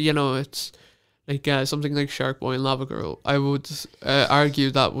 5. It's like something like Shark Boy and Lava Girl. I would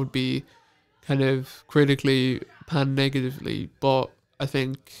argue that would be kind of critically panned negatively, but I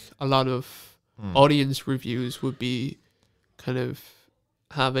think a lot of audience reviews would be kind of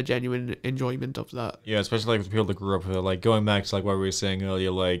have a genuine enjoyment of that. Yeah, especially like the people that grew up with it. Like going back to like what we were saying earlier,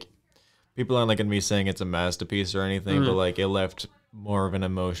 like people aren't like gonna be saying it's a masterpiece or anything, but like it left more of an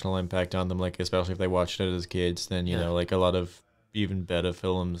emotional impact on them. Like especially if they watched it as kids, then you know like a lot of even better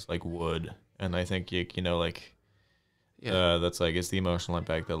films like would. And I think that's like it's the emotional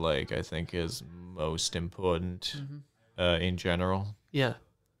impact that like I think is most important in general. Yeah.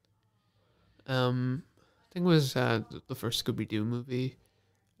 I think it was the first Scooby-Doo movie.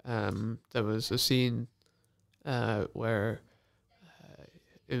 There was a scene where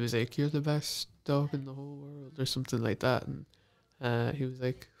it was like, you're the best dog in the whole world or something like that, and he was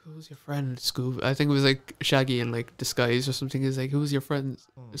like, who's your friend, Scoob? I think it was like Shaggy in like disguise or something. He's like, who's your friend,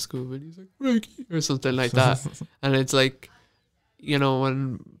 Scoob? And he's like, Ricky or something like that. And it's like,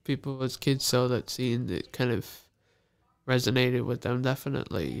 when people as kids saw that scene, it kind of resonated with them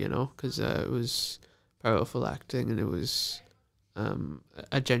definitely, because it was powerful acting, and it was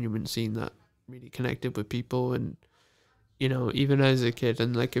a genuine scene that really connected with people. And even as a kid,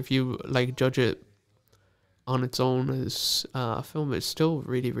 and like if you like judge it on its own as a film, it's still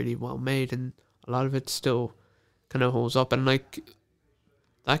really, really well made, and a lot of it still kind of holds up. And like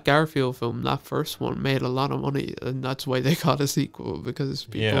that Garfield film, that first one, made a lot of money, and that's why they got a sequel, because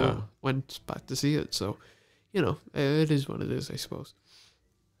people went back to see it. So it is what it is, I suppose.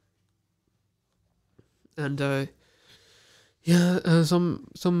 And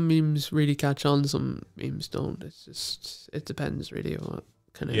some memes really catch on, some memes don't. It's just, it depends really on what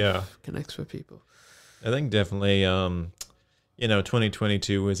kind of connects with people. I think definitely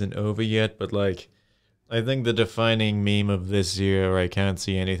 2022 isn't over yet, but like I think the defining meme of this year, I can't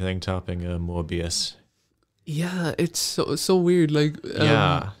see anything topping Morbius. Yeah, it's so weird. Like,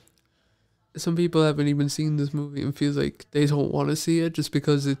 Yeah. some people haven't even seen this movie and feels like they don't want to see it just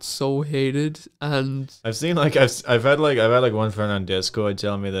because it's so hated. And I've seen like I've had one friend on Discord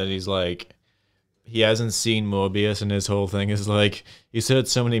tell me that he's like he hasn't seen Morbius, and his whole thing is like he's heard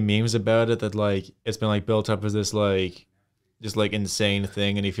so many memes about it that like it's been like built up as this like just like insane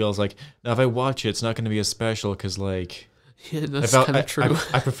thing, and he feels like now if I watch it, it's not going to be as special because like yeah, that's kind of true.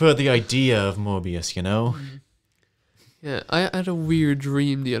 I prefer the idea of Morbius, you know. Yeah, I had a weird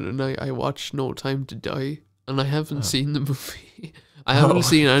dream the other night. I watched No Time to Die, and I haven't seen the movie. I haven't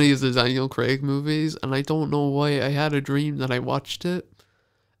seen any of the Daniel Craig movies, and I don't know why. I had a dream that I watched it,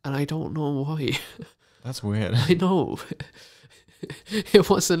 and I don't know why. That's weird. I know. It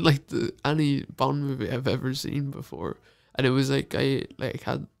wasn't like any Bond movie I've ever seen before, and it was like I like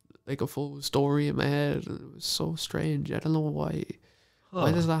had like a full story in my head, and it was so strange. I don't know why.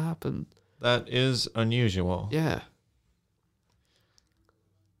 Why does that happen? That is unusual. Yeah.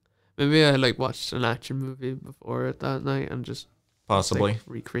 Maybe I like watched an action movie before it that night and just Possibly. like,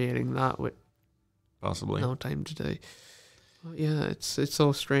 recreating that with Possibly. No Time to Die. But yeah, it's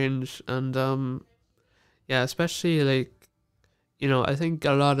so strange, and yeah, especially like, you know, I think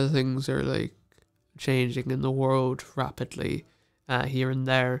a lot of things are like changing in the world rapidly, here and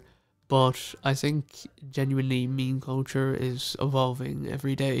there, but I think genuinely meme culture is evolving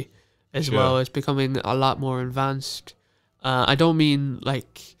every day as Sure. well. It's becoming a lot more advanced. I don't mean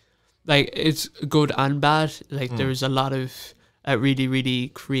like it's good and bad. Like there's a lot of really really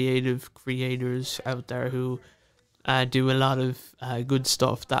creative creators out there who do a lot of good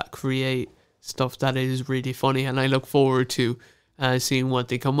stuff that create stuff that is really funny, and I look forward to seeing what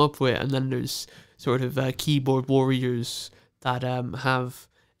they come up with. And then there's sort of keyboard warriors that have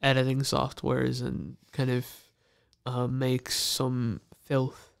editing softwares and kind of make some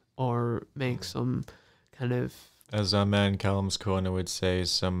filth or make some kind of As our man Callum's Corner would say,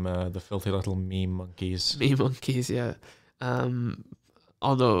 some the filthy little meme monkeys. meme monkeys, yeah.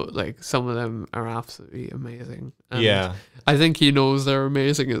 Although like some of them are absolutely amazing. And Yeah. I think he knows they're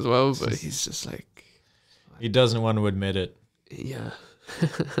amazing as well, but he's just like, He doesn't want to admit it. yeah.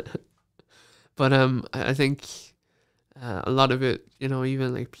 But I think a lot of it, you know,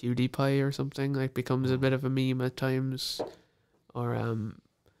 even like PewDiePie or something, like becomes a bit of a meme at times, or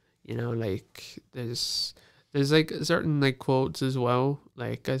you know, like there's like certain like quotes as well.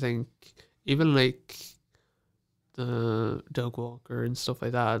 Like I think even like the Doug Walker and stuff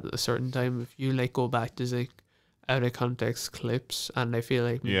like that, at a certain time, if you like go back to like out of context clips, and I feel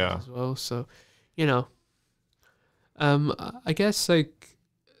like memes Yeah. as well. So, you know, I guess like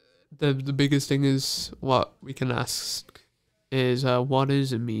the biggest thing is what we can ask is what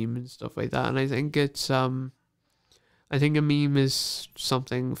is a meme and stuff like that. And I think it's I think a meme is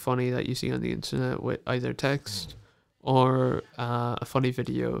something funny that you see on the internet with either text or a funny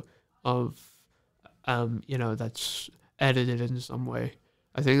video of you know, that's edited in some way.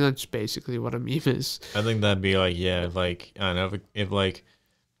 I think that's basically what a meme is. I think that'd be like, yeah, like, I don't know,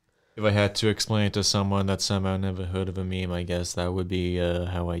 if I had to explain it to someone that somehow never heard of a meme, I guess that would be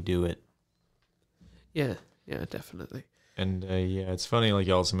how I do it. Yeah, definitely. And yeah, it's funny, like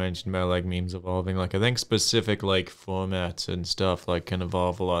you also mentioned about like memes evolving. Like I think specific like formats and stuff like can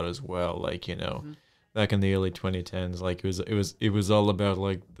evolve a lot as well. Like, you know, back in the early 2010s, like it was all about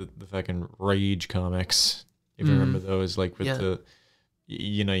like the fucking Rage comics. If you remember those, like with the,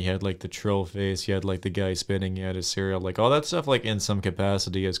 you know, you had like the troll face, you had like the guy spinning, you had his cereal, like all that stuff, like in some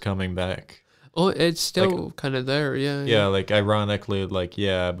capacity is coming back. Oh, it's still kind of there, yeah. Yeah, like ironically, like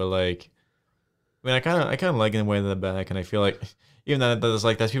yeah, but like, I mean, I kind of like it in a way they're back, and I feel like even that there's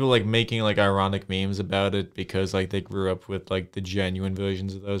like there's people like making like ironic memes about it because like they grew up with like the genuine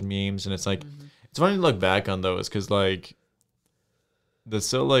versions of those memes, and it's like it's funny to look back on those because like they're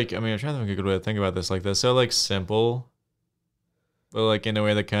so like, I mean, I'm trying to think of a good way to think about this. Like they're so like simple, but like in a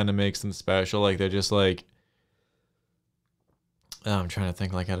way that kind of makes them special. Like they're just like, I'm trying to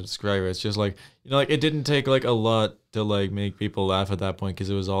think like how to describe it. It's just like, you know, like it didn't take like a lot to like make people laugh at that point because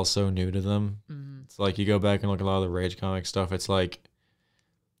it was all so new to them. It's like you go back and look at a lot of the Rage comic stuff. It's like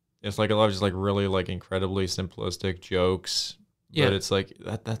a lot of just like really like incredibly simplistic jokes. Yeah. But it's like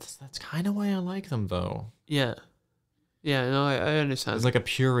that's kind of why I like them though. Yeah. Yeah, no, I understand. There's like a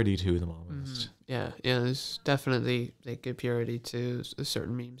purity to them almost. Yeah, there's definitely like a purity to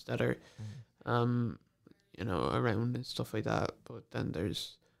certain memes that are, you know, around and stuff like that. But then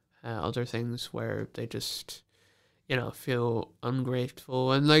there's other things where they just, you know, feel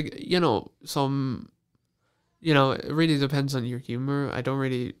ungrateful. And like, you know, some, you know, it really depends on your humor. I don't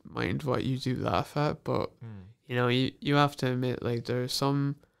really mind what you do laugh at, but, you know, you have to admit, like, there's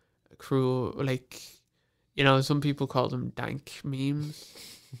some cruel, like, you know, some people call them dank memes,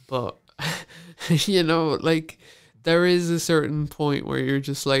 but you know, like there is a certain point where you're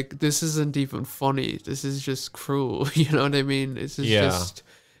just like, this isn't even funny. This is just cruel. You know what I mean? This is just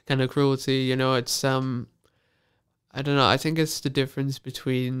kind of cruelty. You know, it's I don't know. I think it's the difference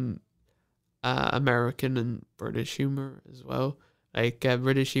between American and British humor as well. Like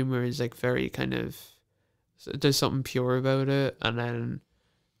British humor is like very kind of, there's something pure about it, and then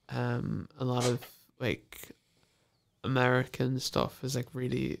a lot of like American stuff is like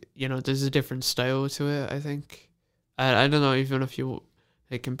really, you know, there's a different style to it. I think I don't know, even if you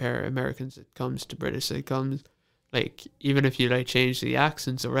like compare American sitcoms to British sitcoms, like even if you like change the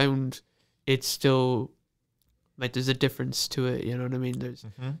accents around, it's still like there's a difference to it. You know what I mean? There's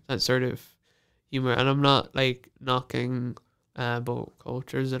that sort of humor, and I'm not like knocking both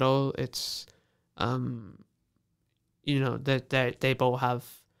cultures at all. It's you know, that they both have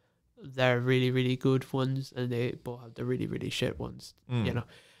their really really good ones, and they both have the really really shit ones. You know,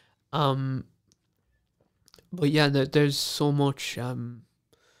 but yeah, there's so much of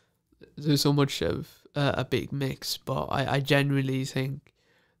a big mix. But I genuinely think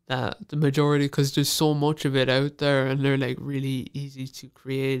that the majority, because there's so much of it out there, and they're like really easy to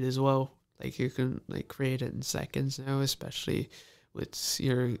create as well. Like you can like create it in seconds now, especially with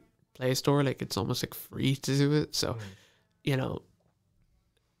your Play Store. Like it's almost like free to do it. So, you know,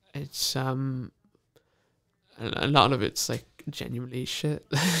 it's a lot of it's like genuinely shit.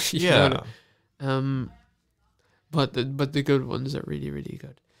 Yeah. But the good ones are really really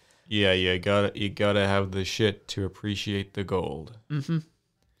good. Yeah, you gotta have the shit to appreciate the gold.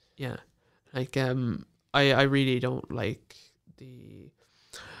 Yeah, like I really don't like the,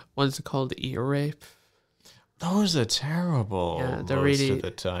 what's it called, the ear rape. Those are terrible. Yeah, they're most really of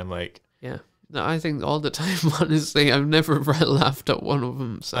the time. Like, yeah, no, I think all the time. Honestly, I've never laughed at one of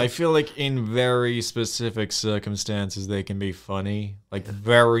them. So. I feel like in very specific circumstances they can be funny. Like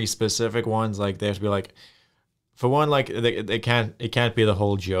very specific ones, like they have to be like, for one, like they can't, it can't be the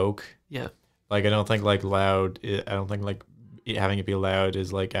whole joke. Yeah. Like I don't think like having it be loud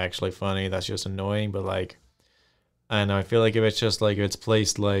is like actually funny. That's just annoying. But like, and I feel like if it's just like, if it's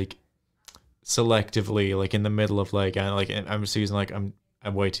placed like selectively, like in the middle of like, and like I'm just using like a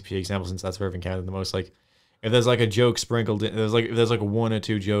YTP example since that's where I've encountered the most. Like if there's like a joke sprinkled in, if there's like one or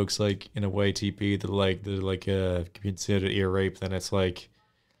two jokes like in a YTP that like considered ear rape, then it's like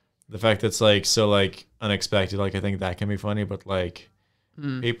the fact that it's like so like unexpected. Like I think that can be funny, but like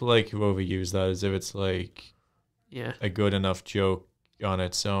people like who overuse that as if it's like a good enough joke on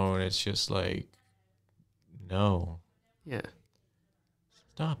its own. It's just like, no. Yeah.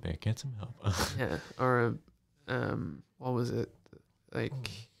 Stop it. Get some help. Yeah. Or what was it? Like,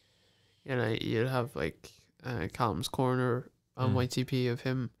 you know, you'd have like Callum's Corner on YTP of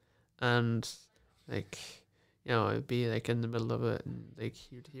him, and like, you know, it'd be like in the middle of it, and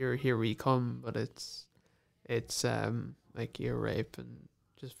like you'd hear "Here We Come," but it's like ear rape, and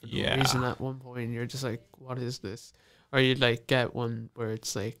just for no reason at one point you're just like, what is this? Or you'd like get one where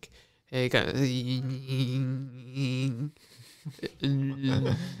it's like, hey guys, and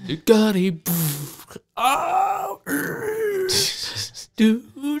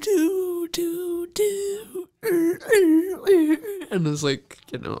it's like,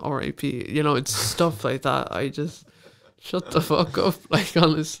 you know, R.I.P. You know, it's stuff like that. I just shut the fuck up, like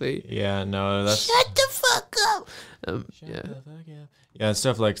honestly. Yeah, no, that's shut the fuck up. The fuck up. Yeah,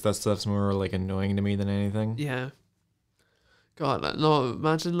 stuff like that stuff's more like annoying to me than anything. Yeah. God, no,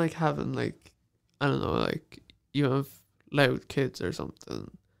 imagine like having like, I don't know, like you have loud kids or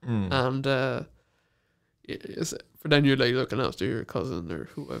something, and for then you're like looking after your cousin or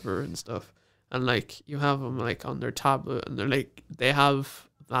whoever and stuff, and like you have them like on their tablet, and they're like, they have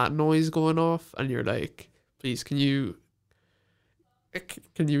that noise going off, and you're like, please, can you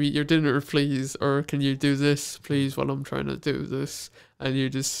eat your dinner, please, or can you do this, please, while I'm trying to do this, and you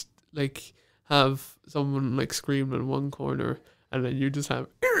just like have someone like screaming in one corner, and then you just have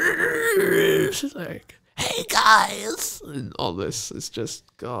like, hey guys, and all this is just,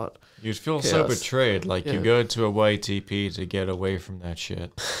 God, you'd feel chaos. so betrayed, like you go to a YTP to get away from that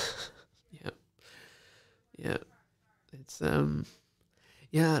shit. Yeah, it's no,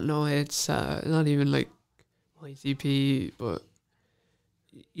 it's not even like YTP, but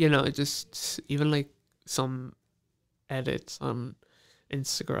you know, just even like some edits on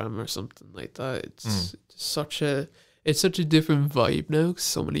Instagram or something like that. It's such a different vibe now, 'cause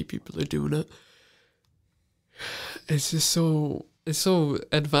so many people are doing it. It's just so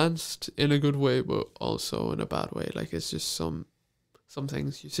advanced in a good way, but also in a bad way. Like it's just some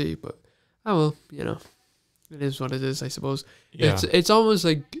things you see, but oh well, you know, it is what it is, I suppose. Yeah. It's almost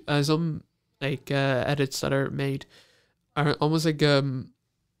like some like edits that are made are almost like they're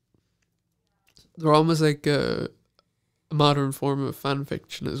almost like a modern form of fan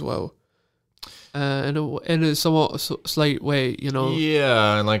fiction as well. In a somewhat slight way, you know.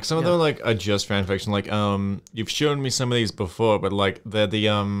 Yeah, and like some of them like are just fan fiction. Like you've shown me some of these before, but like they're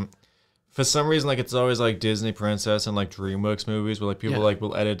the for some reason like it's always like Disney princess and like DreamWorks movies where like people like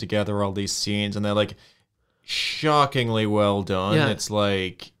will edit together all these scenes and they're like shockingly well done. Yeah. It's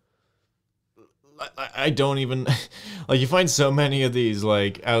like I don't even like you find so many of these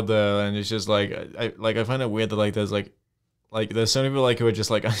like out there, and it's just like I find it weird that like there's there's so many people like who are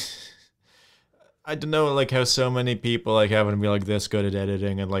just like I don't know like how so many people like happen to be like this good at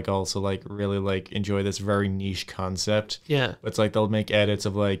editing and like also like really like enjoy this very niche concept. Yeah. It's like they'll make edits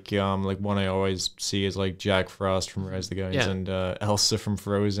of like one I always see is like Jack Frost from Rise of the Guardians and Elsa from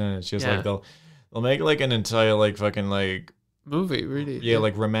Frozen. It's just like they'll make like an entire like fucking like movie, really. Yeah,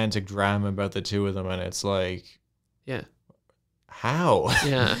 like romantic drama about the two of them, and it's like how?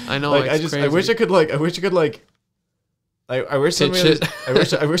 Yeah, I know. Like it's crazy. I wish I could I wish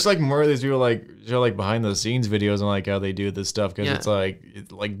I wish like more of these people like show like behind the scenes videos and like how they do this stuff, because it's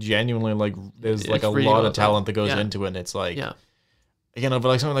like genuinely like there's like a really lot well of talent done. that goes into it, and it's like yeah. you know, but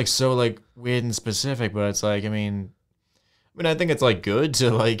like something like so like weird and specific, but it's like I mean I think it's like good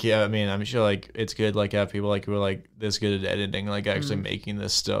to like I mean I'm sure like it's good like have people like who are like this good at editing like actually making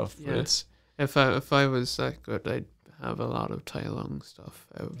this stuff, but it's if I was that good I'd have a lot of Tai Lung stuff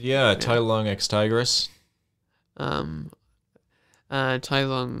out. Tai Lung X Tigress. Tai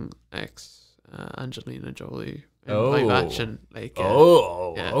Lung X Angelina Jolie in live action, like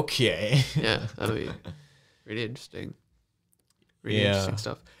okay. Yeah, that'll be really interesting. Really interesting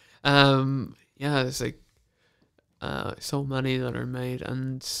stuff. There's like so many that are made,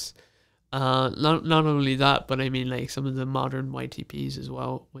 and not only that, but I mean like some of the modern YTPs as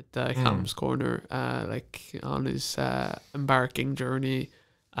well, with Callum's Corner, like on his embarking journey,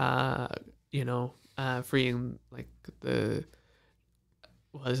 you know, freeing like the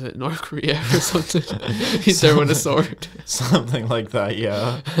was it North Korea or something? He's there with a sword. Something like that,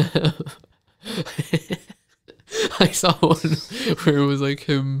 yeah. I saw one where it was like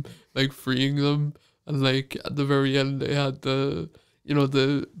him like freeing them, and like at the very end they had the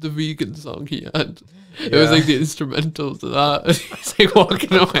the vegan song he had. It was like the instrumental to that. He's like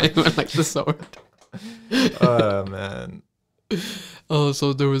walking away with like the sword. Oh man. Oh,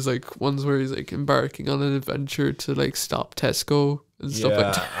 so there was like ones where he's like embarking on an adventure to like stop Tesco and stuff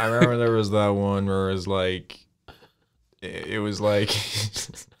like that. I remember there was that one where it was like it was like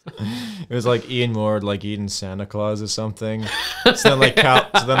Ian Moore like eating Santa Claus or something. So then like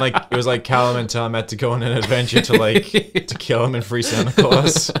it was like Callum and Tom had to go on an adventure to like to kill him and free Santa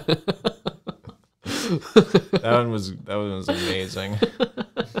Claus. That one was amazing.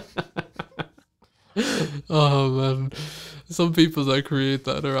 Oh man. Some people that create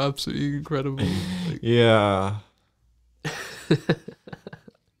that are absolutely incredible. Like, yeah.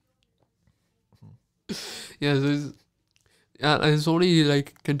 It's only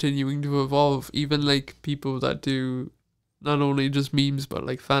like continuing to evolve. Even like people that do not only just memes but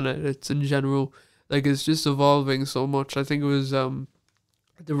like fan edits in general. Like it's just evolving so much. I think it was the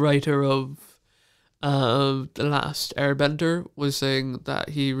writer of The Last Airbender was saying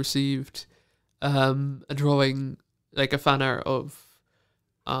that he received a drawing, like a fan art of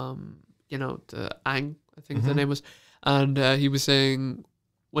the Aang, I think the name was, and he was saying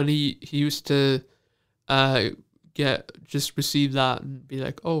when he used to receive that and be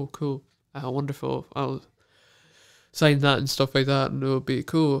like, oh cool, wonderful, I'll sign that and stuff like that and it would be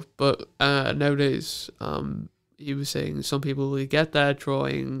cool, but nowadays he was saying some people will get that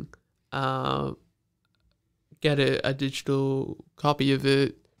drawing, get a digital copy of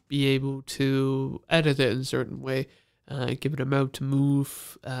it, be able to edit it in a certain way, give it a mouth to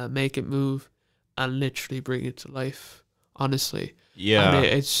move, make it move, and literally bring it to life, honestly. Yeah. And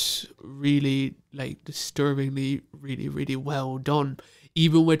it's really, like, disturbingly, really, really well done.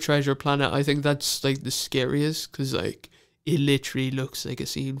 Even with Treasure Planet, I think that's, like, the scariest, because, like, it literally looks like a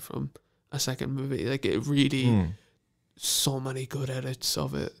scene from a second movie. Like, it really, so many good edits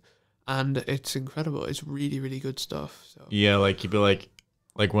of it, and it's incredible. It's really, really good stuff. So. Yeah, like, you'd be like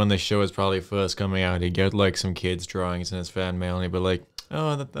when the show was probably first coming out, he'd get, like, some kids' drawings in his fan mail, and he'd be like,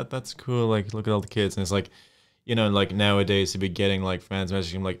 oh, that's cool, like, look at all the kids, and it's like, you know, like nowadays to be getting like fans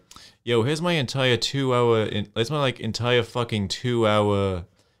messaging him like, yo, here's my entire 2-hour, it's my like entire fucking 2-hour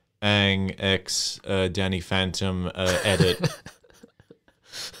Aang X Danny Phantom edit.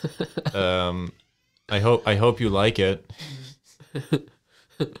 I hope you like it.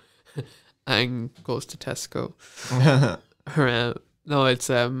 Aang goes to Tesco. No,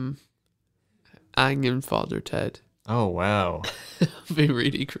 it's Aang and Father Ted. Oh wow. Be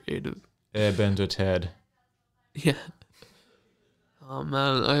really creative. Airbender Ted. Yeah. Oh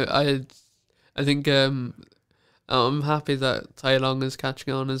man, I think I'm happy that Tai Long is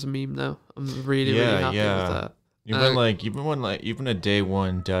catching on as a meme now. I'm really happy with that. You've been a day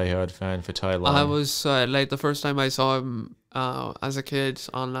one diehard fan for Tai Long. I was like the first time I saw him as a kid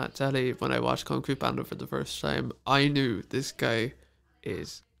on that telly when I watched Kung Fu Panda for the first time. I knew this guy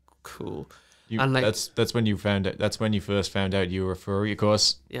is cool. And like that's when you found it. That's when you first found out you were a furry, of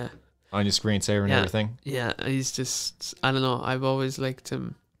course. Yeah. On your screensaver and everything. Yeah, he's just, I don't know. I've always liked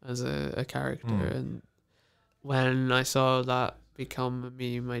him as a character, and when I saw that become a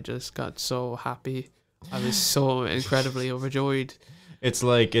meme, I just got so happy. I was so incredibly overjoyed. It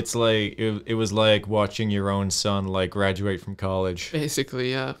was like watching your own son like graduate from college.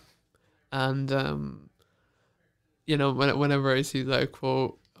 Basically, yeah. And you know, whenever I see that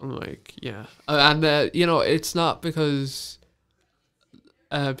quote, I'm like, yeah. And you know, it's not because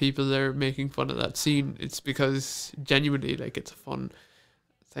people are making fun of that scene. It's because genuinely, like, it's a fun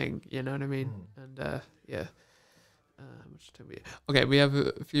thing. You know what I mean? And yeah. Much time okay, we have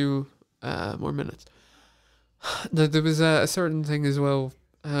a few more minutes. There was a certain thing as well.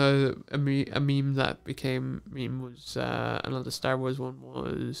 A meme that became meme was another Star Wars one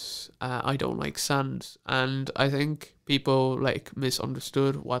was I don't like sand, and I think people like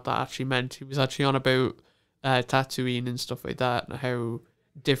misunderstood what that actually meant. He was actually on about Tatooine and stuff like that, and how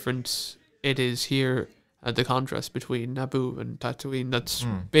different it is here, the contrast between Naboo and Tatooine. That's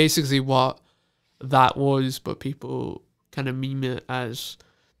basically what that was, but people kind of meme it as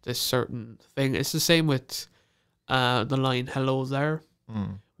this certain thing. It's the same with the line "Hello there,"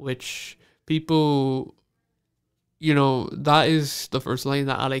 which people, you know, that is the first line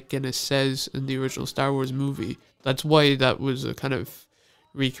that Alec Guinness says in the original Star Wars movie. That's why that was a kind of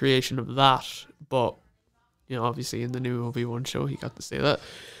recreation of that. But you know, obviously in the new Obi-Wan show, he got to say that.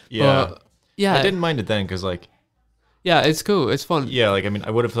 Yeah, but, yeah. I didn't mind it then because like. Yeah, it's cool. It's fun. Yeah, like, I mean, I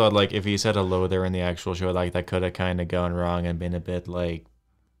would have thought, like, if he said hello there in the actual show, like, that could have kind of gone wrong and been a bit, like,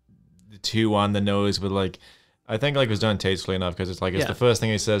 too on the nose. But, like, I think, like, it was done tastefully enough because it's, like, it's the first thing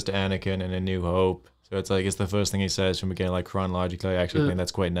he says to Anakin in A New Hope. So it's, like, it's the first thing he says from beginning, like, chronologically. I actually think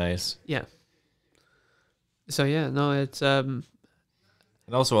that's quite nice. Yeah. So, yeah, no, it's... And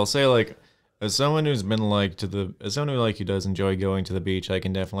also, I'll say, like, as someone who's been as someone who like who does enjoy going to the beach, I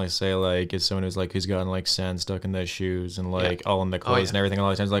can definitely say like as someone who's gotten like sand stuck in their shoes and like all in their clothes and everything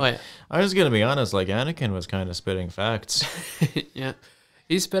all the times. Like I'm just gonna be honest, like Anakin was kind of spitting facts. Yeah,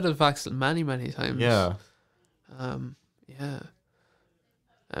 he's spitted facts many times. Yeah. Yeah.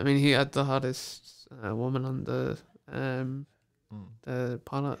 I mean, he had the hottest woman on the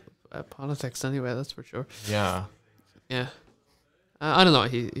politics anyway. That's for sure. Yeah. Yeah. I don't know.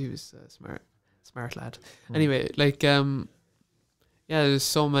 He was smart lad. Anyway, like yeah, there's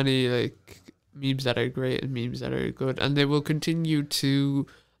so many like memes that are great and memes that are good, and they will continue to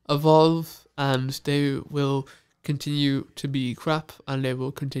evolve, and they will continue to be crap, and they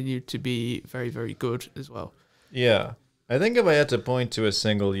will continue to be very good as well. Yeah. I think if I had to point to a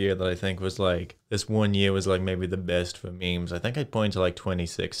single year that I think was like this one year was like maybe the best for memes, I think I'd point to like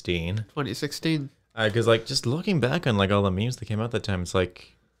 2016. 2016. Because like just looking back on like all the memes that came out that time, it's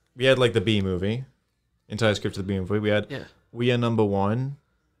like we had like the B movie, entire script of the B movie. We had We Are Number One.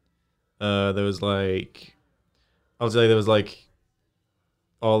 There was like, I'll say there was like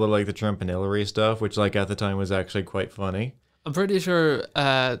all the like the Trump and Hillary stuff, which like at the time was actually quite funny. I'm pretty sure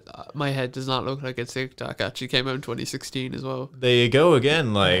my head does not look like a TikTok actually came out in 2016 as well. There you go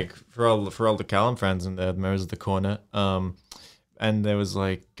again, like for all the Callum friends and the members of the corner. And there was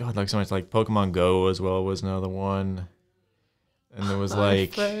like God, like so much like Pokemon Go as well was another one. And there was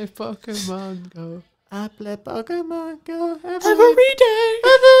like I play Pokemon Go. I play Pokemon Go every day.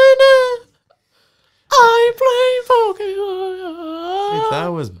 Every day. I play Pokemon Go. Wait, that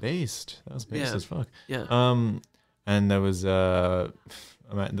was based. That was based as fuck. Yeah. And there was there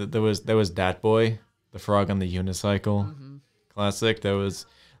was Dat Boy, the frog on the unicycle, classic. There was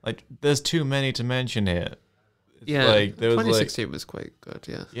like there's too many to mention here. Yeah, like there was 2016 was quite good.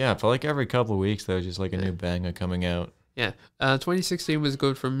 Yeah. Yeah, for like every couple of weeks there was just like a new banger coming out. Yeah. 2016 was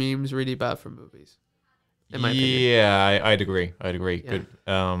good for memes, really bad for movies. In my opinion. Yeah, I'd agree. Yeah. Good.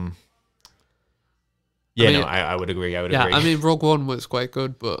 Yeah, I mean, I would agree. I would agree. I mean, Rogue One was quite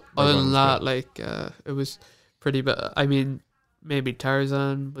good, but other than that, like, it was pretty bad. I mean, maybe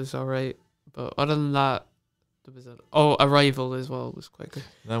Tarzan was alright, but other than that, there was Arrival as well was quite good.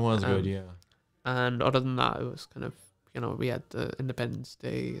 That was good, yeah. And other than that, it was kind of, you know, we had the Independence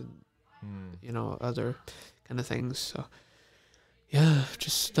Day and, you know, other kind of things. So, yeah,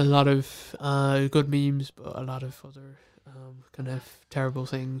 just a lot of good memes, but a lot of other kind of terrible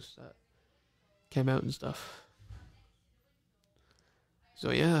things that came out and stuff.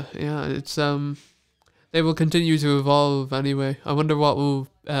 So yeah, it's they will continue to evolve anyway. I wonder what will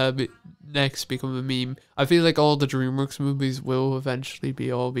next become a meme. I feel like all the DreamWorks movies will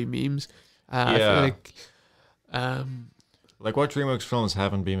eventually all be memes. I feel like what DreamWorks films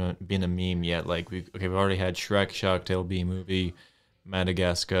haven't been a meme yet? Like we've already had Shrek, Shocktail B movie,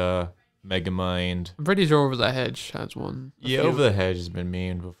 Madagascar, Megamind. I'm pretty sure Over the Hedge has one. Yeah, Over the Hedge has been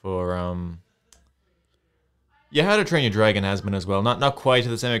memed before. Yeah, How to Train Your Dragon has been as well. Not quite to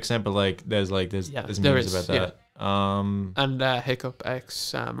the same extent, but like there's memes about that. Yeah. And Hiccup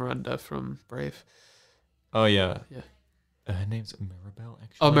X Miranda from Brave. Oh yeah. Yeah. Her name's Mirabelle.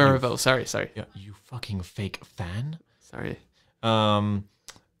 Actually. Oh, Mirabelle. Sorry. Yeah, you fucking fake fan. Sorry. But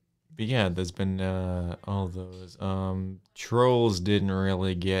yeah, there's been all those. Trolls didn't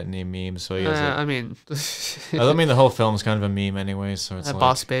really get any memes, so yeah. I mean, the whole film's kind of a meme anyway. So it's like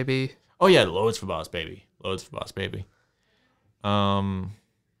Boss Baby. Oh yeah, loads for Boss Baby. Kung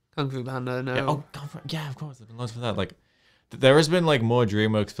Fu Panda. No. Yeah, of course. There's been loads for that. Like, there has been like more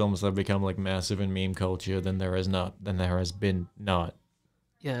DreamWorks films that have become like massive in meme culture than there has been not.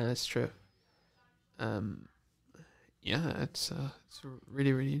 Yeah, that's true. Yeah, it's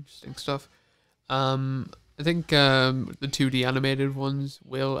really, really interesting stuff. I think the 2D animated ones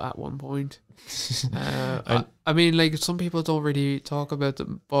will at one point. I mean, like, some people don't really talk about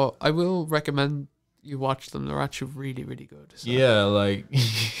them, but I will recommend you watch them. They're actually really, really good. So. Yeah, like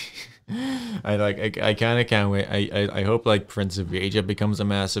I kind of can't wait. I hope like Prince of Egypt becomes a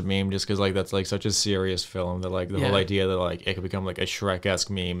massive meme, just because like that's like such a serious film that like the whole idea that like it could become like a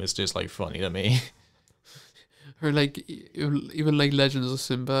Shrek-esque meme is just like funny to me. Or like even like Legends of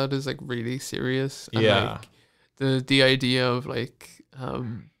Sinbad is like really serious. And, yeah. Like, the idea of like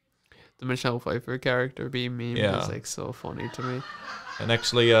the Michelle Pfeiffer character being meme is like so funny to me. And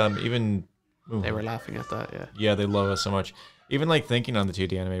actually even they were laughing at that. Yeah. Yeah, they love us so much. Even like thinking on the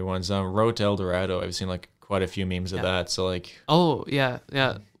 2D animated ones, Road to El Dorado, I've seen like quite a few memes of that. So like. Oh yeah.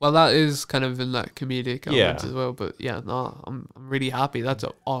 Well, that is kind of in that comedic element as well. But yeah, no, I'm really happy. That's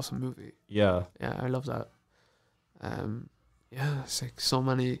an awesome movie. Yeah. Yeah, I love that. Yeah, it's like so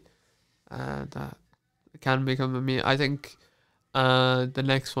many that can become a meme. I think the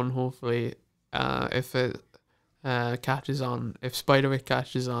next one, hopefully, if it catches on, if Spiderwick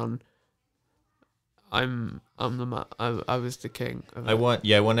catches on, I'm the man. I was the king. I want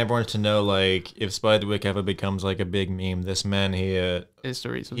everyone to know, like, if Spiderwick ever becomes like a big meme, this man here is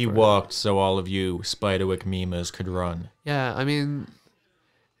the reason. He walked so all of you Spiderwick memers could run. Yeah, I mean,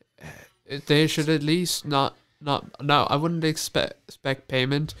 they should at least not. No, I wouldn't expect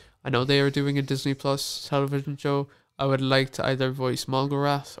payment. I know they are doing a Disney Plus television show. I would like to either voice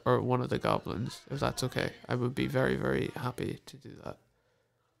Mulgarath or one of the goblins, if that's okay. I would be very, very happy to do that.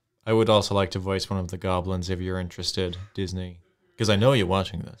 I would also like to voice one of the goblins if you're interested, Disney. Because I know you're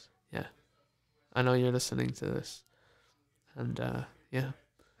watching this. Yeah. I know you're listening to this. And, yeah.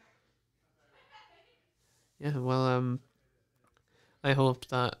 Yeah, well, I hope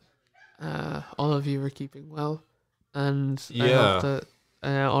that all of you are keeping well, and I hope that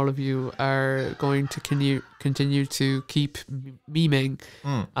all of you are going to continue to keep memeing.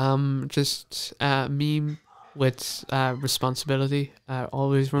 Just meme with responsibility.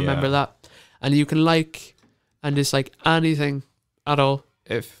 Always remember that, and you can like and dislike anything at all,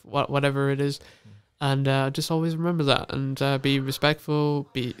 if whatever it is, and just always remember that, and be respectful,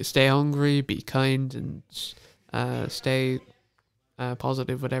 stay hungry, be kind, and stay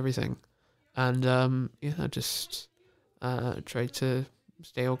positive with everything. And just try to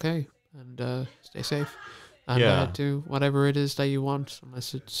stay okay and stay safe, and do whatever it is that you want,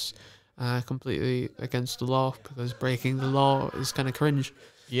 unless it's completely against the law, because breaking the law is kind of cringe.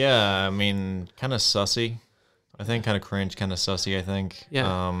 Yeah, I mean, kind of sussy. I think kind of cringe, kind of sussy, I think.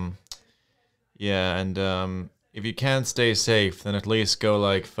 Yeah. And if you can't stay safe, then at least go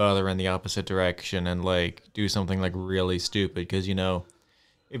like further in the opposite direction and like do something like really stupid, because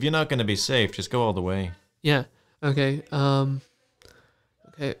if you're not going to be safe, just go all the way. Yeah. Okay.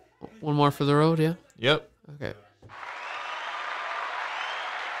 Okay. One more for the road, yeah? Yep. Okay.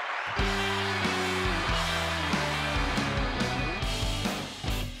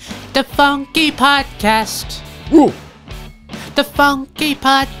 The Funky Podcast. Woo! The Funky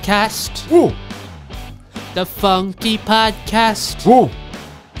Podcast. Woo! The Funky Podcast. Woo!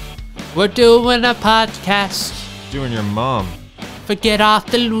 We're doing a podcast. Doing your mom. Get off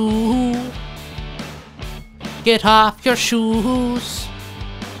the loo. Get off your shoes.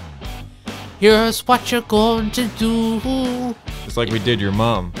 Here's what you're going to do. Just like we did your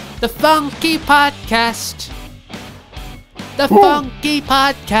mom. The Funky Podcast. The Funky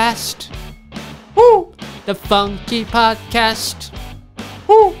Podcast. The Funky Podcast.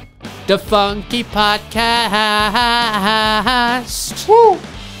 The Funky Podcast.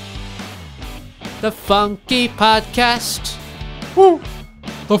 The Funky Podcast.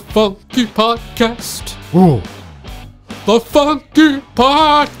 The Funky Podcast. The Funky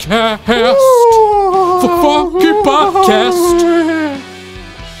Podcast. The Funky Podcast.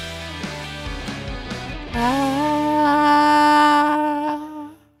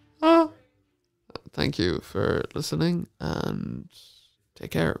 Thank you for listening and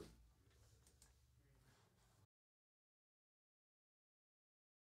take care.